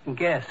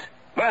 Guess.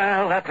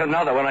 Well, that's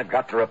another one I've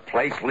got to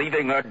replace,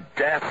 leaving her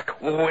desk.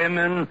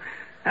 Women.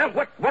 And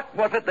what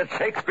was it that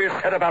Shakespeare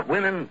said about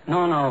women?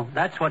 No.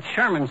 That's what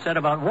Sherman said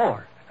about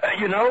war.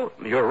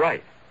 You're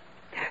right.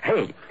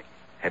 Hey,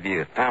 have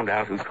you found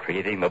out who's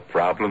creating the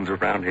problems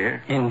around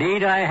here?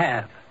 Indeed, I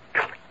have.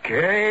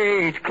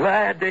 Great.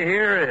 Glad to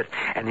hear it.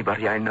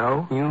 Anybody I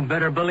know? You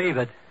better believe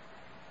it.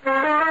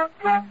 I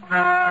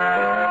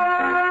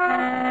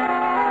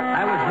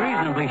was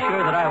reasonably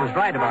sure that I was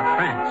right about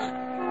France,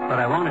 but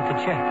I wanted to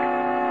check.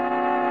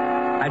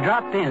 I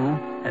dropped in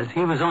as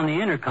he was on the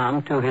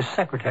intercom to his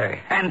secretary.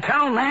 And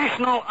tell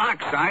National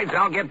Oxides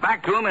I'll get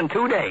back to him in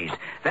 2 days.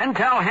 Then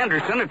tell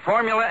Henderson at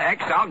Formula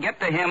X I'll get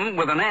to him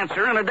with an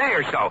answer in a day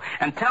or so.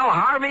 And tell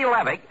Harvey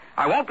Levick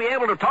I won't be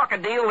able to talk a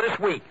deal this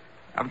week.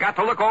 I've got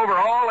to look over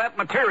all that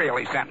material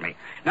he sent me.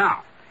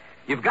 Now,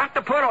 you've got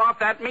to put off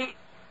that meet.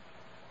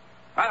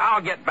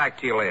 I'll get back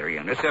to you later,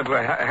 Ian.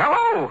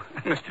 Hello,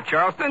 Mr.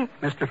 Charleston.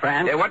 Mr.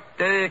 France. What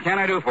can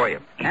I do for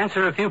you?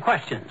 Answer a few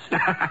questions.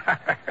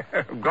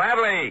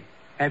 Gladly.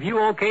 Have you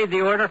okayed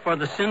the order for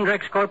the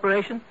Syndrex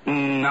Corporation?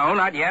 No,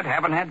 not yet.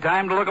 Haven't had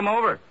time to look them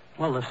over.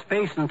 Well, the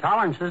space and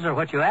tolerances are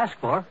what you asked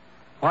for.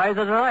 Why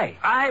the delay?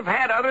 I've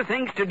had other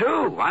things to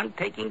do. I'm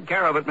taking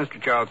care of it, Mr.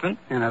 Charleston.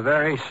 In a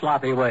very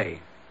sloppy way.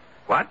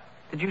 What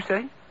did you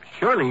say?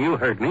 Surely you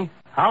heard me.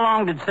 How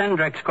long did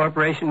Sendrex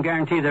Corporation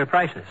guarantee their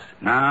prices?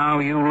 Now,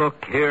 you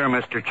look here,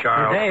 Mr.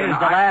 Charleston. Today is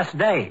the last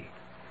day.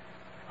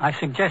 I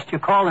suggest you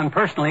call them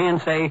personally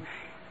and say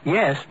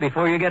yes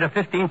before you get a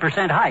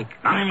 15% hike.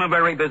 I'm a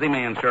very busy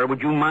man, sir.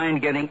 Would you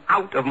mind getting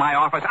out of my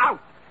office? Out!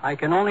 I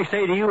can only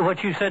say to you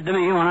what you said to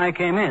me when I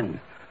came in.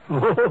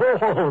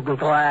 Oh,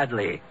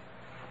 gladly.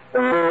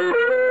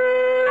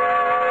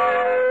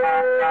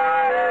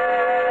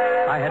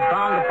 I had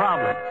found the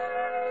problem.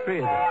 3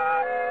 of them.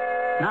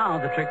 Now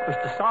the trick was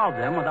to solve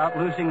them without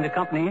losing the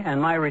company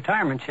and my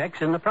retirement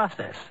checks in the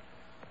process.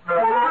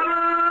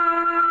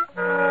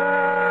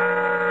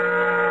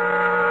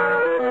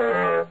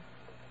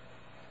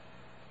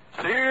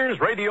 Sears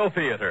Radio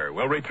Theater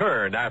will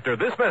return after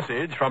this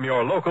message from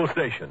your local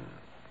station.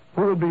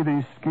 Who would be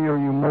the skier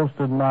you most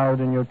admired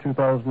in your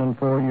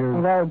 2004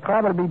 years? That would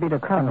probably be the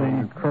Colonel.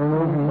 The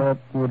Colonel? That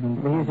wouldn't...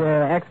 He's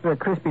an extra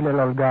crispy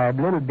little guy,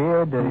 little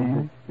beard.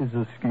 He is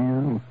a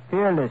skier?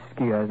 Fearless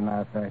skier, as a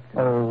matter of fact.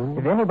 Oh.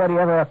 If anybody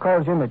ever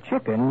calls him a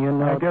chicken, you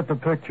know... I get the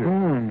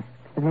picture.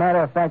 As a matter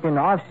of fact, in the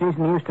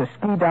off-season, he used to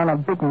ski down a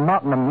big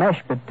mountain of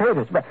mashed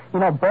potatoes. But, you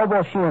know,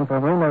 Bobo Sheehan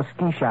from Reno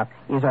Ski Shop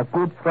is a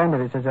good friend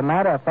of his. As a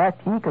matter of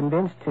fact, he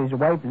convinced his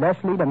wife,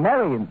 Leslie, to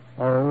marry him.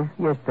 Oh?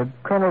 Yes, the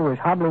Colonel was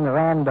hobbling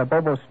around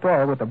Bobo's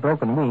store with a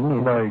broken wing.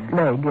 His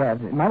leg, yeah.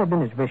 It might have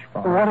been his wish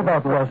for him. What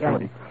about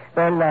Leslie?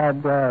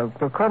 Well,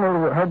 the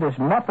Colonel heard this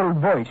muffled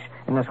voice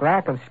in this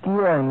rack of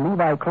skier and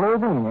Levi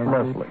clothing. And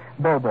Leslie.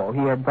 Bobo.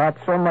 He had bought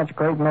so much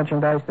great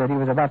merchandise that he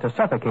was about to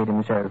suffocate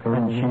himself.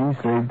 And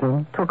she saved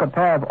him? Took a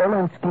pair of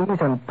Olin skis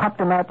and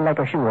popped him out like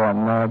a shoe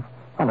on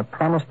a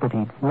promise that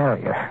he'd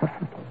marry her.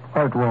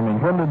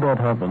 Heartwarming. When did that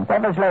happen?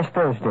 That was last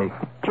Thursday.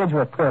 Kids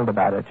were thrilled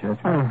about it.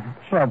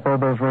 Shop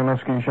Bobo's Reno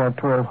Ski Shop,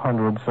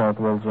 1200 South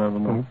Wells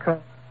Avenue. Okay.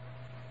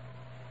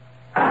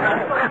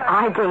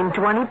 I gained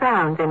 20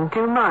 pounds in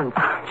 2 months.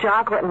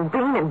 Chocolate and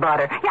peanut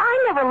butter. Yeah,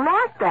 I never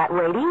lost that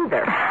weight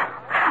either.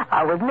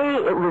 With me,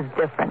 it was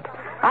different.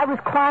 I was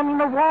climbing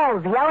the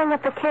walls, yelling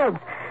at the kids.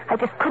 I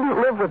just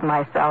couldn't live with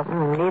myself.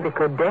 Neither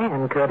could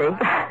Dan, could he?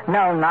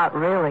 No, not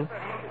really.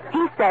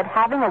 He said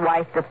having a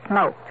wife that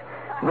smoked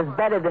was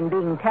better than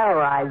being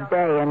terrorized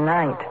day and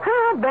night.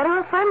 Better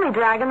a friendly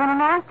dragon than a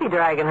nasty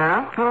dragon,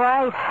 huh?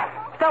 Right.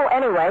 So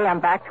anyway, I'm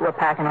back to a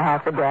pack and a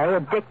half a day,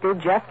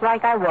 addicted just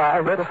like I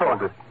was. Let's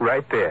hold it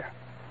right there.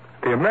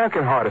 The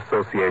American Heart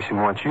Association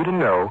wants you to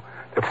know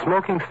that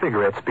smoking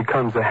cigarettes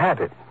becomes a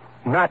habit,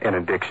 not an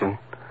addiction.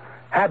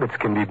 Habits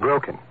can be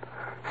broken.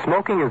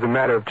 Smoking is a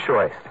matter of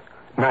choice,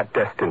 not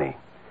destiny.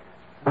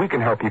 We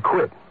can help you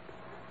quit.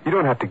 You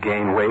don't have to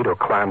gain weight or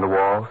climb the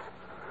walls.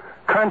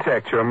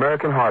 Contact your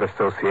American Heart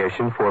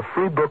Association for a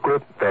free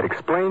booklet that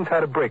explains how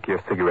to break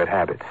your cigarette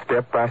habit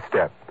step by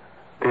step.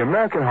 The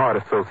American Heart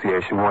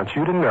Association wants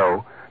you to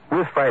know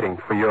we're fighting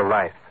for your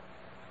life.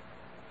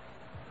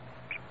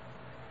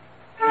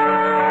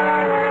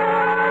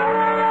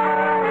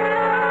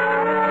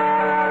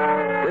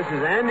 This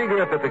is Andy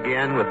Griffith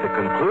again with the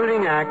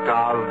concluding act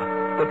of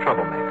The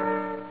Troublemaker.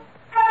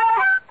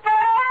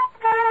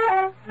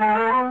 There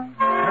are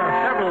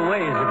several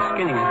ways of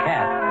skinning a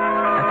cat.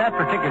 At that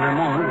particular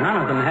moment,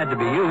 none of them had to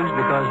be used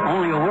because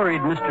only a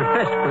worried Mr.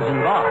 Fisk was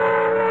involved.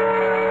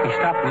 He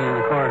stopped me in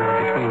the corridor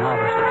between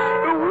offices.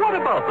 What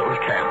about those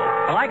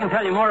camels? Well, I can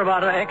tell you more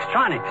about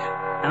Extronics,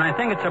 and I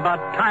think it's about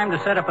time to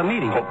set up a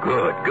meeting. Oh,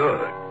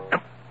 good.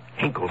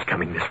 Hinkle's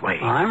coming this way.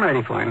 I'm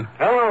ready for him.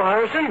 Hello,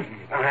 Harrison.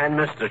 And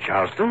Mr.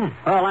 Charleston.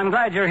 Well, I'm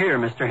glad you're here,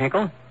 Mr.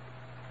 Hinkle,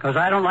 because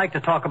I don't like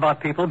to talk about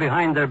people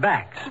behind their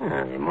backs.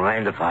 You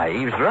mind if I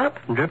eavesdrop?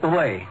 Drip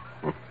away.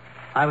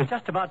 I was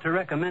just about to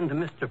recommend to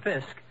Mr.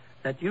 Fisk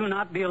that you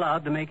not be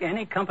allowed to make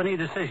any company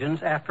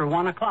decisions after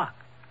 1 o'clock.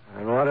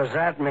 And what does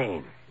that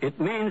mean? It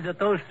means that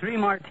those 3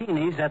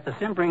 martinis at the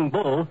Simpering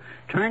Bull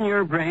turn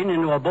your brain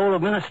into a bowl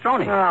of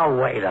minestrone.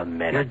 Oh, wait a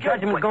minute. Your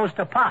judgment goes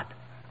to pot.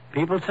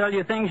 People tell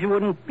you things you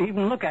wouldn't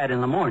even look at in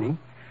the morning.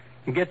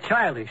 You get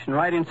childish and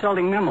write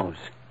insulting memos.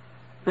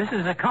 This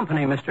is a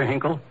company, Mr.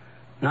 Hinkle,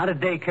 not a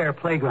daycare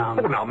playground.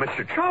 Oh, now,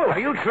 Mr. Charles. Are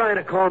you trying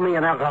to call me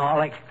an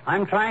alcoholic?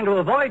 I'm trying to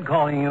avoid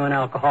calling you an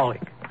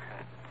alcoholic.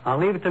 I'll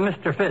leave it to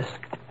Mr. Fisk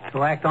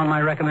to act on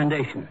my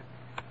recommendation.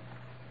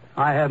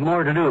 I have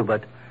more to do,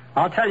 but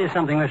I'll tell you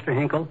something, Mr.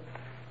 Hinkle.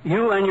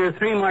 You and your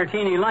 3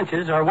 martini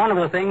lunches are one of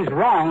the things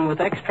wrong with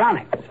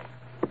Extronics.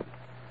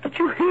 Did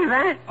you hear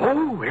that?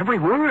 Oh, every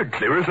word,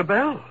 clear as a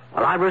bell.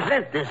 Well, I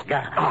resent this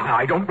guy.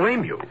 I don't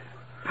blame you.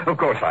 Of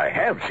course, I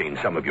have seen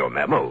some of your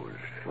memos.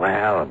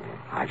 Well,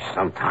 I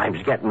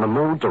sometimes get in the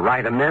mood to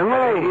write a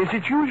memo. Is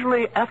it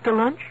usually after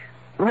lunch?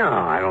 No,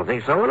 I don't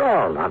think so at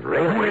all. Not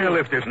really. Well,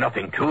 if there's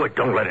nothing to it,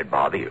 don't let it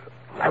bother you.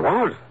 I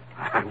won't.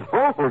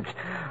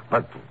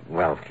 But,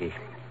 well, he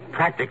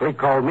practically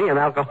called me an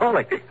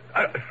alcoholic.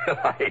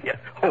 I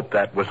hope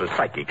that was a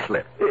psychic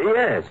slip.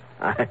 Yes,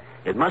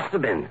 it must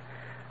have been.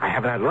 I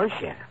haven't had lunch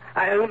yet.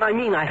 I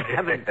mean, I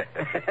haven't.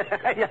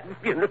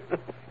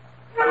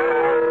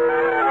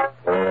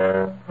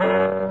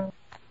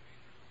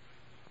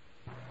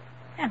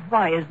 And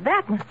why is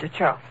that, Mr.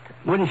 Charleston?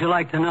 Wouldn't you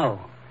like to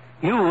know?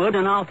 You would,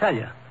 and I'll tell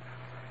you.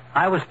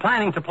 I was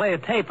planning to play a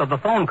tape of a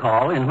phone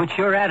call in which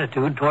your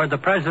attitude toward the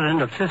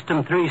president of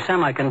System 3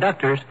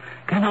 Semiconductors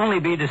can only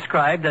be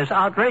described as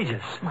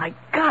outrageous. My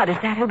God, is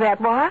that who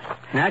that was?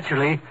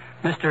 Naturally,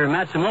 Mr.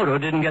 Matsumoto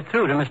didn't get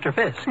through to Mr.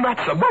 Fisk.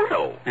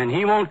 Matsumoto? And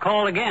he won't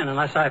call again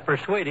unless I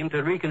persuade him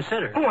to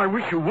reconsider. Oh, I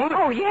wish you would.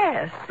 Oh,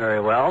 yes.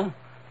 Very well.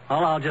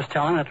 Well, I'll just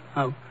tell him that...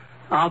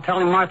 I'll tell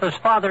him Martha's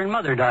father and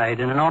mother died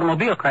in an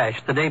automobile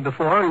crash the day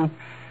before, and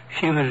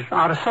she was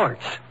out of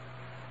sorts.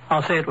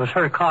 I'll say it was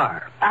her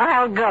car.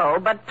 I'll go,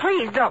 but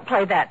please don't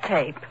play that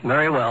tape.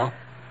 Very well.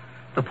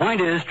 The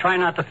point is, try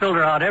not to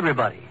filter out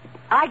everybody.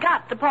 I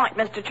got the point,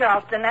 Mr.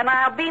 Charleston, and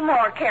I'll be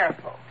more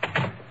careful.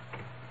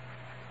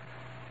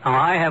 Now,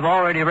 I have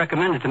already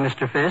recommended to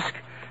Mr. Fisk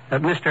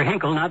that Mr.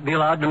 Hinkle not be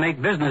allowed to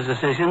make business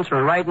decisions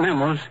or write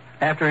memos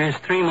after his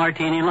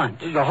 3-martini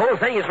lunch. The whole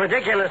thing is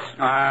ridiculous.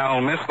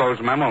 I'll miss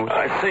those memos.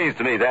 It seems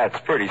to me that's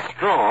pretty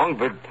strong,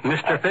 but...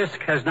 Mr. Fisk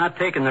has not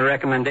taken the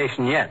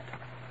recommendation yet.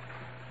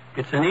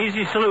 It's an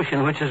easy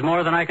solution, which is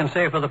more than I can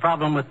say for the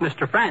problem with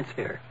Mr. France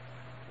here.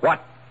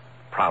 What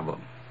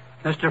problem?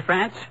 Mr.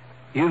 France,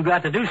 you've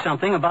got to do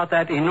something about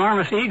that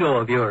enormous ego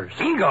of yours.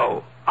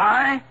 Ego?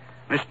 I?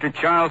 Mr.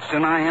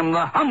 Charleston, I am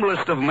the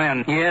humblest of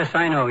men. Yes,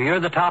 I know.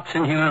 You're the tops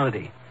in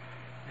humility.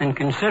 And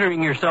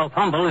considering yourself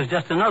humble is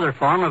just another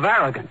form of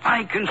arrogance.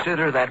 I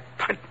consider that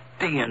pretty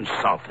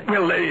insulting.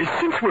 Well,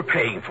 since we're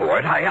paying for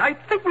it, I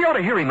think we ought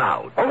to hear him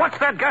out. Well, what's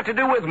that got to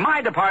do with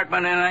my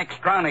department in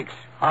electronics?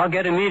 I'll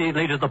get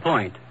immediately to the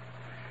point.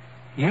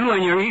 You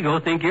and your ego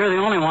think you're the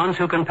only ones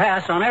who can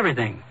pass on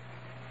everything.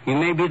 You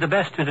may be the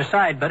best to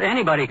decide, but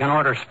anybody can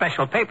order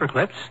special paper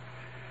clips.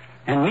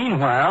 And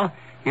meanwhile,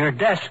 your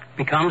desk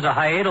becomes a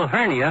hiatal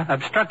hernia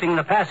obstructing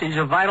the passage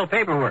of vital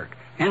paperwork,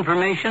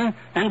 information,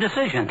 and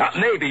decisions.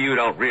 Maybe you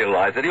don't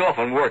realize that he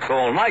often works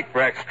all night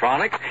for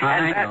Extronics.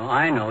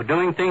 I know.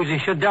 Doing things he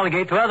should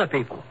delegate to other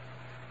people.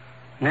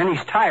 And then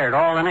he's tired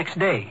all the next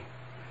day.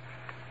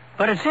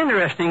 But it's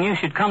interesting you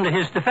should come to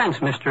his defense,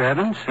 Mr.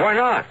 Evans. Why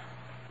not?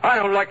 I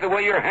don't like the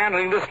way you're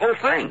handling this whole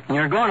thing.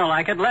 You're going to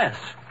like it less.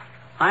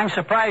 I'm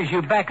surprised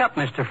you back up,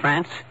 Mr.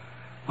 France,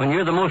 when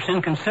you're the most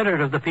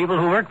inconsiderate of the people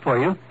who work for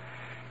you.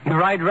 You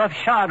ride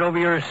roughshod over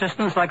your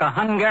assistants like a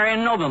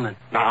Hungarian nobleman.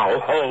 Now,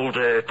 hold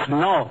it.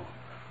 No.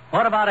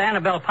 What about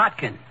Annabelle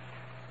Potkin?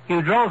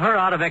 You drove her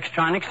out of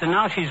Extronics, and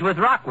now she's with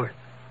Rockworth,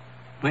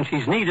 when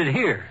she's needed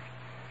here.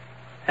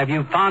 Have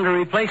you found a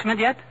replacement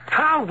yet?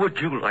 How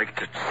would you like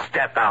to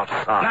step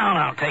outside?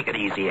 Now, take it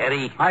easy,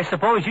 Eddie. I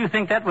suppose you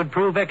think that would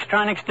prove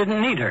Extronics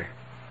didn't need her.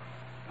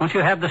 Don't you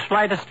have the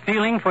slightest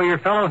feeling for your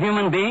fellow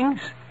human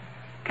beings?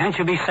 Can't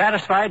you be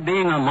satisfied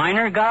being a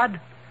minor god?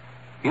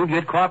 You'd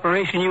get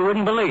cooperation you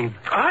wouldn't believe.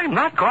 I'm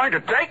not going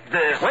to take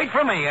this. Wait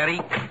for me,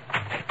 Eddie.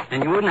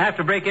 And you wouldn't have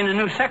to break in a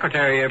new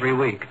secretary every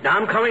week.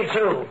 I'm coming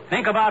too.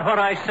 Think about what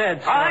I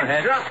said,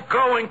 Sorehead. I'm just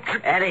going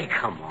to... Eddie,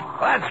 come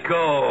on. Let's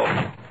go.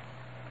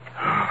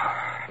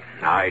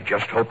 I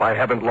just hope I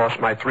haven't lost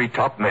my 3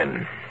 top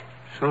men.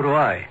 So do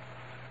I.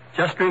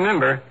 Just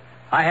remember,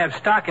 I have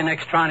stock in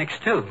Extronics,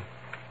 too.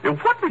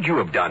 What would you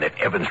have done if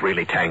Evans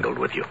really tangled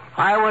with you?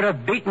 I would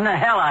have beaten the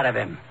hell out of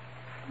him.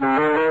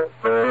 The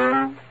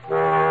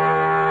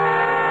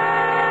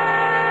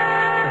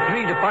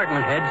 3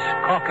 department heads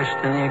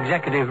caucused in the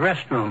executive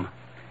restroom.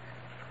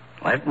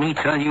 Let me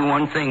tell you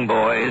one thing,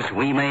 boys.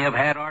 We may have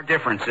had our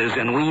differences,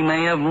 and we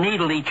may have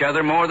needled each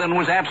other more than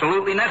was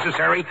absolutely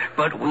necessary,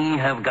 but we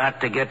have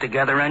got to get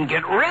together and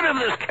get rid of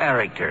this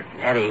character.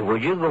 Eddie,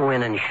 would you go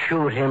in and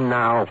shoot him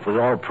now if we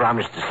all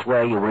promised to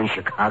swear you were in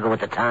Chicago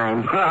at the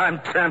time? I'm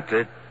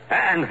tempted.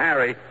 And,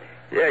 Harry,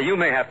 you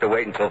may have to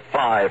wait until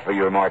 5 for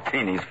your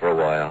martinis for a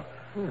while.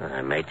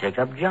 I may take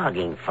up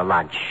jogging for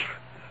lunch.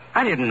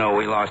 I didn't know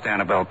we lost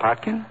Annabelle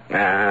Potkin.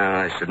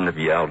 I shouldn't have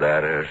yelled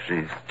at her.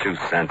 She's too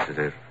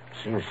sensitive.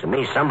 Seems to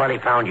me somebody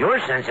found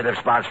your sensitive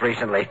spots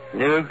recently.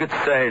 You could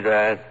say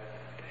that.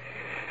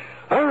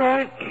 All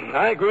right.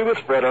 I agree with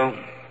Fredo.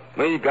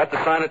 We've got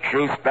to sign a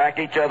truce, back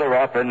each other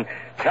up, and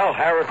tell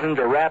Harrison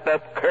to wrap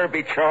up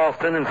Kirby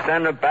Charleston and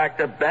send him back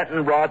to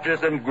Benton,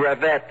 Rogers, and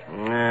Gravette.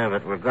 Yeah,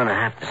 but we're going to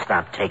have to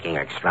stop taking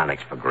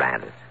Extronics for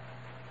granted.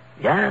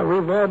 Yeah,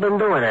 we've all been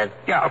doing it.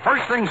 Yeah,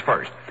 first things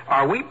first.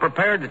 Are we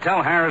prepared to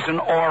tell Harrison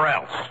or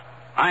else?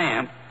 I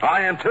am.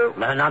 I am, too.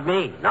 No, not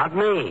me. Not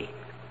me.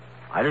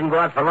 I didn't go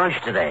out for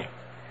lunch today.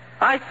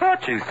 I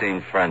thought you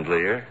seemed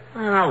friendlier.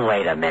 Oh,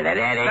 wait a minute,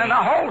 Eddie.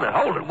 Now,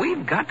 hold it.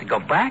 We've got to go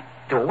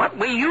back to what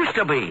we used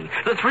to be.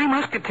 The 3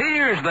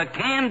 Musketeers, the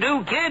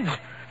can-do kids.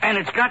 And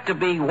it's got to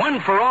be one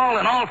for all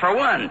and all for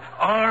one.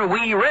 Are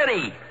we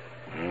ready?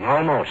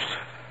 Almost.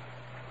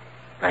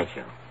 Thank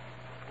you.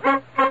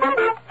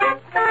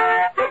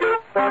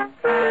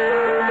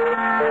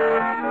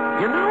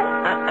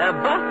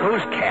 About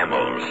those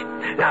camels.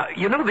 Now,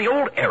 the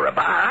old Arab.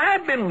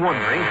 I've been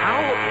wondering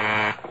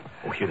how...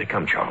 Oh, here they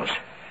come, Charles.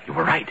 You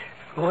were right.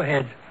 Go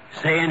ahead.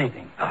 Say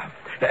anything.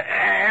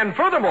 And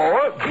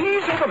furthermore,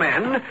 these are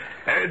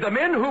the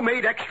men who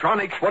made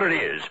Extronics what it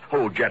is.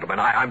 Oh, gentlemen,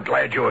 I'm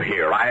glad you're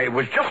here. I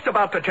was just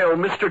about to tell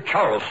Mr.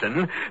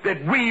 Charleston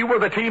that we were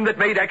the team that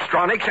made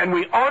Extronics, and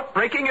we aren't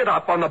breaking it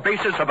up on the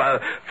basis of a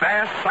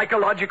fast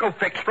psychological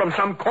fix from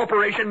some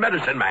corporation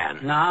medicine man.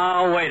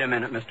 Now, wait a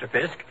minute, Mr.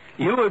 Fisk.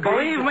 You agree?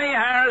 Believe me,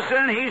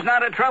 Harrison, he's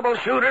not a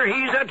troubleshooter.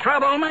 He's a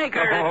troublemaker.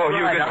 Oh,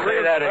 you can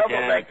say that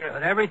again.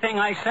 But everything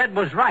I said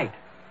was right.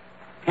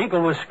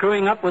 Hinkle was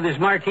screwing up with his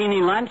martini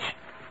lunch.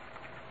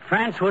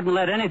 France wouldn't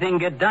let anything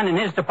get done in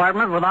his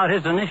department without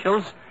his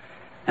initials.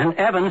 And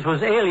Evans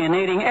was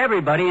alienating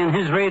everybody in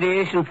his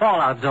radiation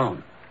fallout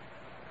zone.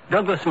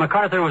 Douglas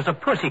MacArthur was a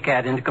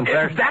pussycat in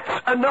comparison.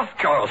 That's enough,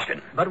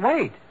 Charleston. But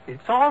wait,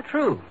 it's all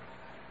true.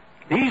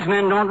 These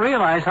men don't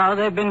realize how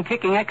they've been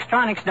kicking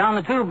Extronics down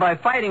the tube by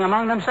fighting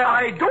among themselves.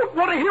 I don't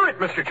want to hear it,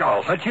 Mr.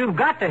 Charleston. But you've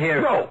got to hear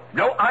it.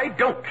 No, I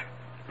don't.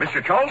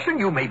 Mr. Charleston,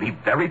 you may be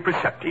very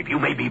perceptive, you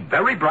may be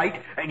very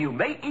bright, and you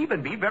may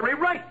even be very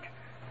right.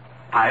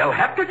 I'll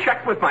have to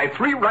check with my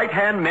 3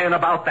 right-hand men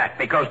about that,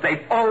 because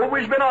they've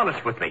always been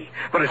honest with me.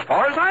 But as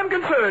far as I'm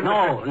concerned...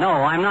 No,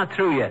 I'm not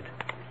through yet.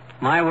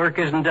 My work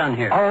isn't done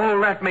here.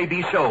 Oh, that may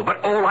be so,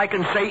 but all I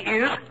can say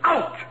is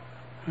out!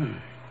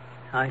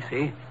 I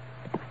see.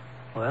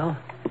 Well,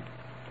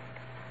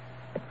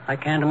 I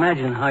can't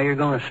imagine how you're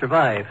going to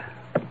survive.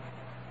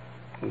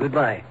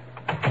 Goodbye.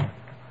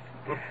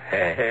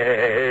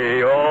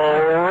 Hey, all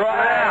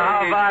right.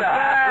 How about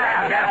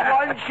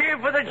that? One cheer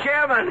for the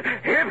chairman.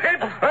 Hip,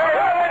 hip,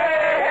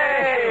 hooray!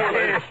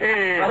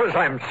 Fellas,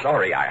 I'm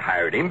sorry I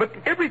hired him, but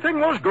everything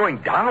was going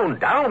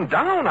down.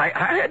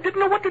 I didn't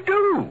know what to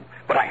do,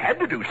 but I had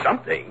to do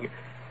something.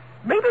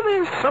 Maybe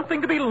there's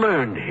something to be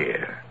learned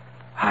here.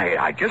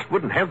 I just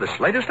wouldn't have the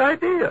slightest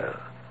idea.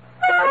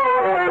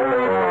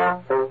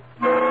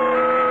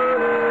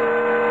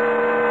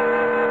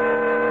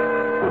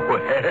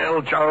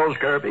 Well, Charles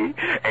Kirby,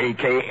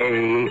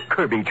 a.k.a.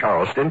 Kirby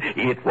Charleston,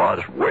 it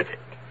was worth it.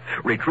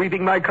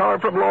 Retrieving my car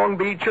from Long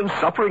Beach and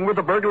suffering with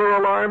the burglar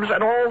alarms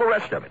and all the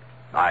rest of it.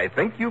 I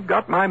think you've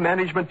got my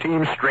management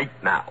team straight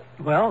now.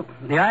 Well,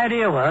 the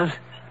idea was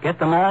get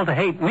them all to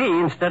hate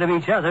me instead of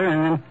each other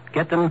and then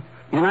get them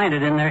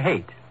united in their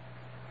hate.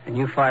 And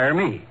you fire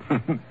me.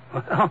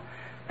 Well,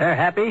 they're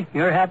happy,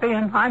 you're happy,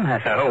 and I'm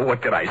happy. Oh,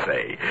 what could I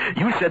say?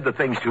 You said the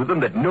things to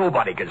them that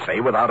nobody could say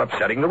without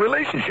upsetting the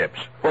relationships.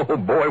 Oh,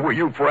 boy, were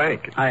you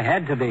frank. I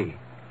had to be.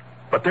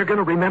 But they're going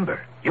to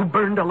remember. You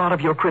burned a lot of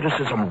your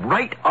criticism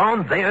right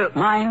on their...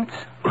 minds?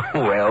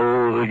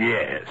 Well,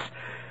 yes.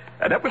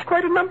 And that was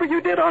quite a number you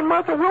did on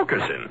Martha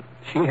Wilkerson.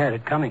 She had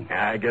it coming.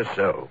 I guess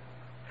so.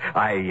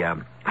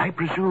 I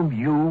presume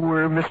you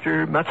were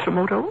Mr.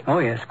 Matsumoto? Oh,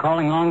 yes,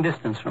 calling long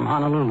distance from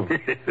Honolulu.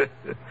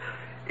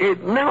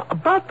 Now,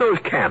 about those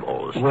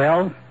camels.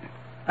 Well,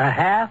 a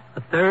half,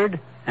 a third,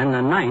 and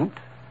the ninth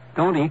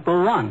don't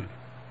equal 1.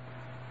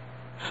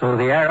 So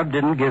the Arab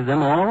didn't give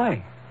them all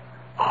away.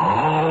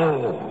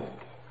 Oh.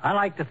 I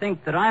like to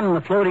think that I'm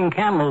the floating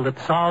camel that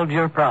solved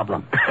your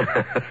problem.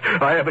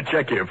 I have a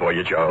check here for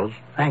you, Charles.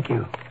 Thank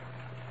you.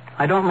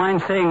 I don't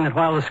mind saying that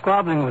while the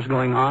squabbling was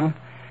going on,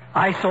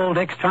 I sold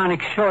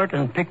Extronics short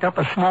and picked up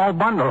a small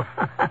bundle.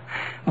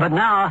 But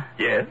now...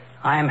 Yes?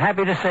 I am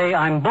happy to say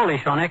I'm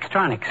bullish on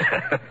Extronics.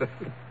 I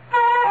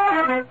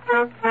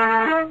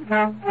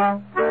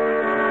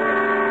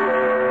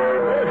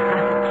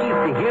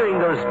keep hearing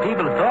those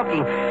people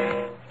talking.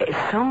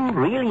 Some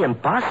really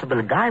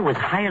impossible guy was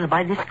hired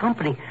by this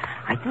company.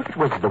 I think it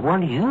was the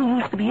one you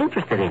used to be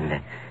interested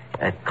in.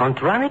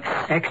 Contronics?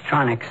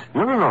 Extronics.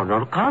 No,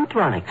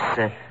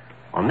 Contronics.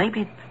 Or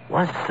maybe it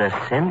was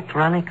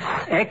Centronics.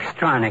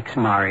 Extronics,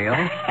 Mario.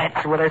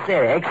 That's what I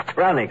said,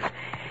 Extronics.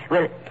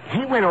 Well,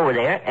 he went over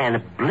there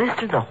and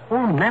blistered the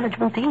whole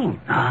management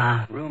team.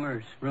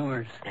 Rumors.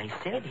 They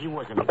said he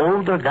was an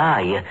older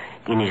guy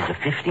in his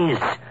 50s.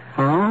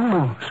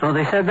 Oh, so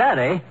they said that,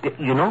 eh?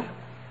 You know?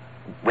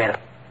 Well,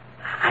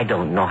 I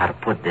don't know how to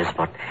put this,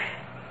 but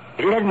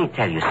let me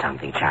tell you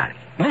something, Charlie.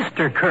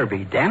 Mr.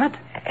 Kirby, damn it.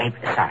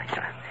 Sorry.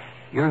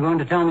 You're going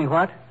to tell me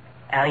what?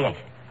 Yes.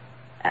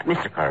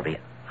 Mr. Kirby,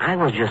 I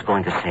was just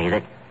going to say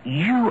that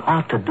you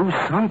ought to do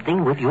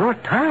something with your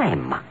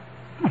time.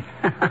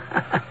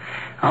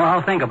 Oh,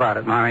 I'll think about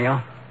it,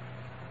 Mario.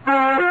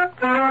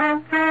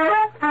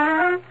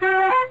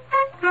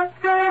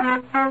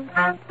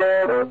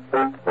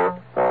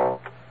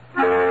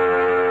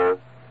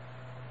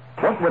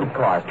 What would it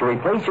cost to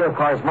replace your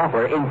car's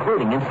muffler,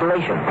 including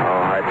installation?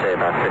 Oh, I'd say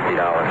about $50.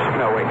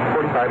 No, wait,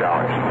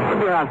 $45.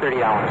 Maybe around $30.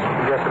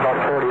 Just about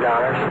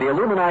 $40. The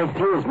aluminized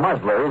Sears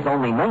muffler is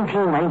only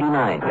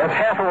 $19.99. That's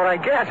half of what I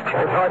get. It's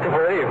hard to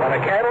believe. On a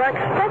Cadillac?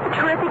 That's a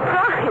terrific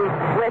price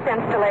with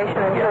installation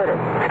included.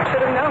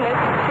 Should have known it.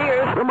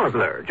 Sears. The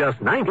muffler, just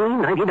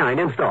 $19.99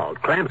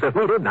 installed. Clamps if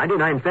needed,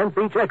 99 cents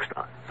each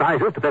extra.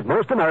 Sizes to fit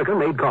most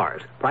American-made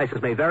cars.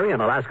 Prices may vary in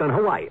Alaska and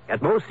Hawaii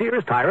at most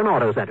Sears Tire and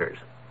Auto Centers.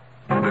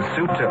 The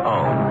suit to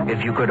own,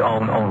 if you could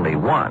own only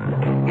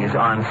one, is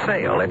on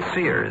sale at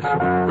Sears. The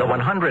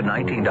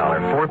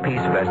 $119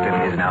 four-piece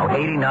vested is now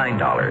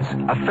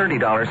 $89, a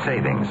 $30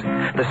 savings.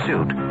 The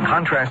suit,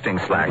 contrasting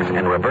slacks,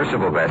 and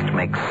reversible vest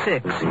make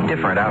 6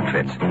 different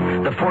outfits.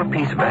 The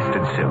four-piece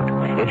vested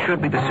suit. It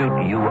should be the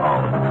suit you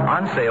own.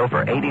 On sale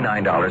for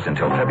 $89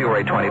 until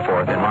February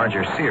 24th in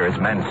larger Sears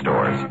men's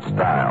stores.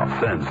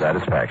 Style, sense,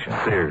 satisfaction.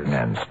 Sears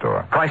men's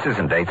store. Prices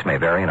and dates may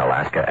vary in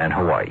Alaska and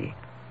Hawaii.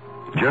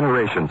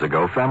 Generations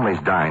ago, families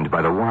dined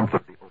by the warmth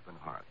of the open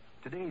hearth.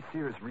 Today,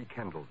 Sears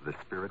rekindles this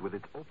spirit with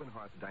its open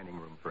hearth dining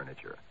room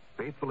furniture.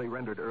 Faithfully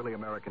rendered early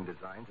American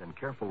designs and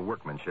careful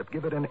workmanship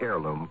give it an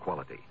heirloom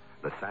quality.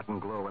 The satin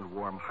glow and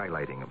warm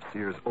highlighting of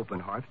Sears open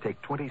hearth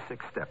take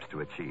 26 steps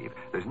to achieve.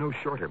 There's no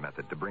shorter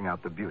method to bring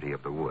out the beauty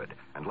of the wood.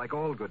 And like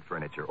all good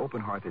furniture,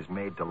 open hearth is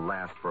made to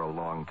last for a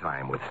long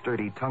time with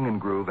sturdy tongue and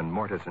groove and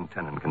mortise and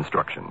tenon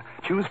construction.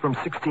 Choose from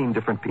 16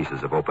 different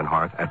pieces of open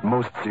hearth at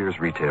most Sears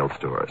retail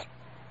stores.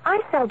 I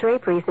sell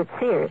draperies at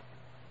Sears.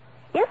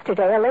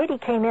 Yesterday, a lady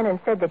came in and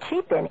said that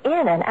she'd been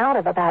in and out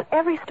of about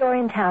every store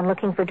in town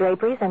looking for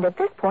draperies and at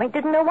this point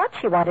didn't know what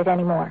she wanted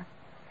anymore.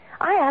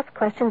 I asked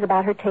questions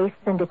about her tastes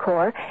and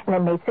decor and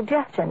then made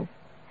suggestions.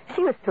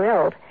 She was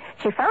thrilled.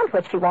 She found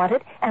what she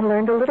wanted and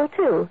learned a little,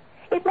 too.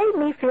 It made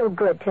me feel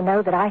good to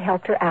know that I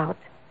helped her out.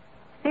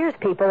 Sears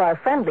people are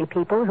friendly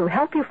people who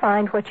help you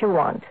find what you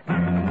want.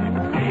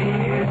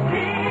 Sears,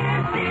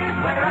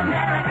 where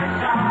America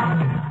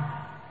shops.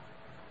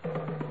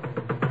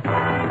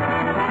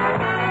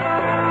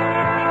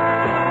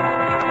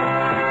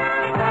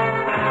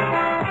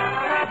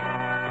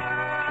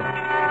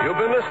 You've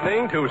been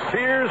listening to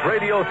Sears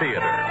Radio Theater,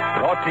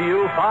 brought to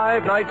you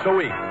 5 nights a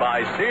week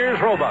by Sears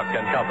Roebuck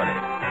and Company.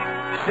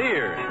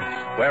 Sears,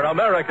 where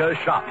America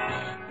shops.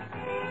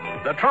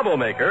 The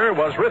Troublemaker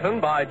was written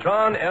by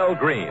John L.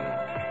 Green,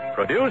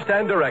 produced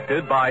and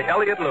directed by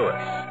Elliott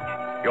Lewis.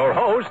 Your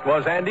host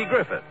was Andy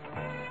Griffith.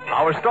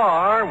 Our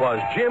star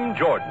was Jim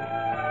Jordan.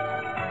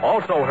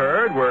 Also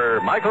heard were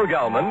Michael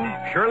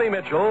Gelman, Shirley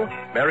Mitchell,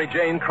 Mary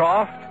Jane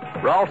Croft,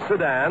 Ralph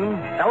Sedan,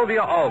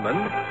 Elvia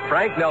Allman,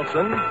 Frank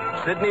Nelson,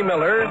 Sidney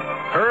Miller,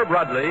 Herb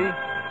Rudley,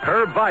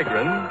 Herb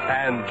Vigran,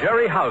 and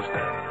Jerry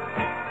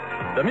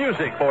Hausner. The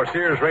music for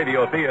Sears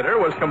Radio Theater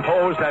was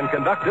composed and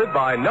conducted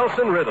by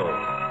Nelson Riddle.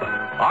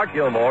 Art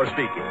Gilmore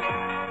speaking.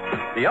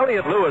 The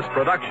Elliott Lewis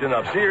production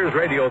of Sears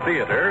Radio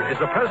Theater is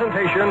a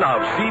presentation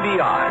of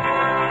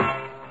CBI.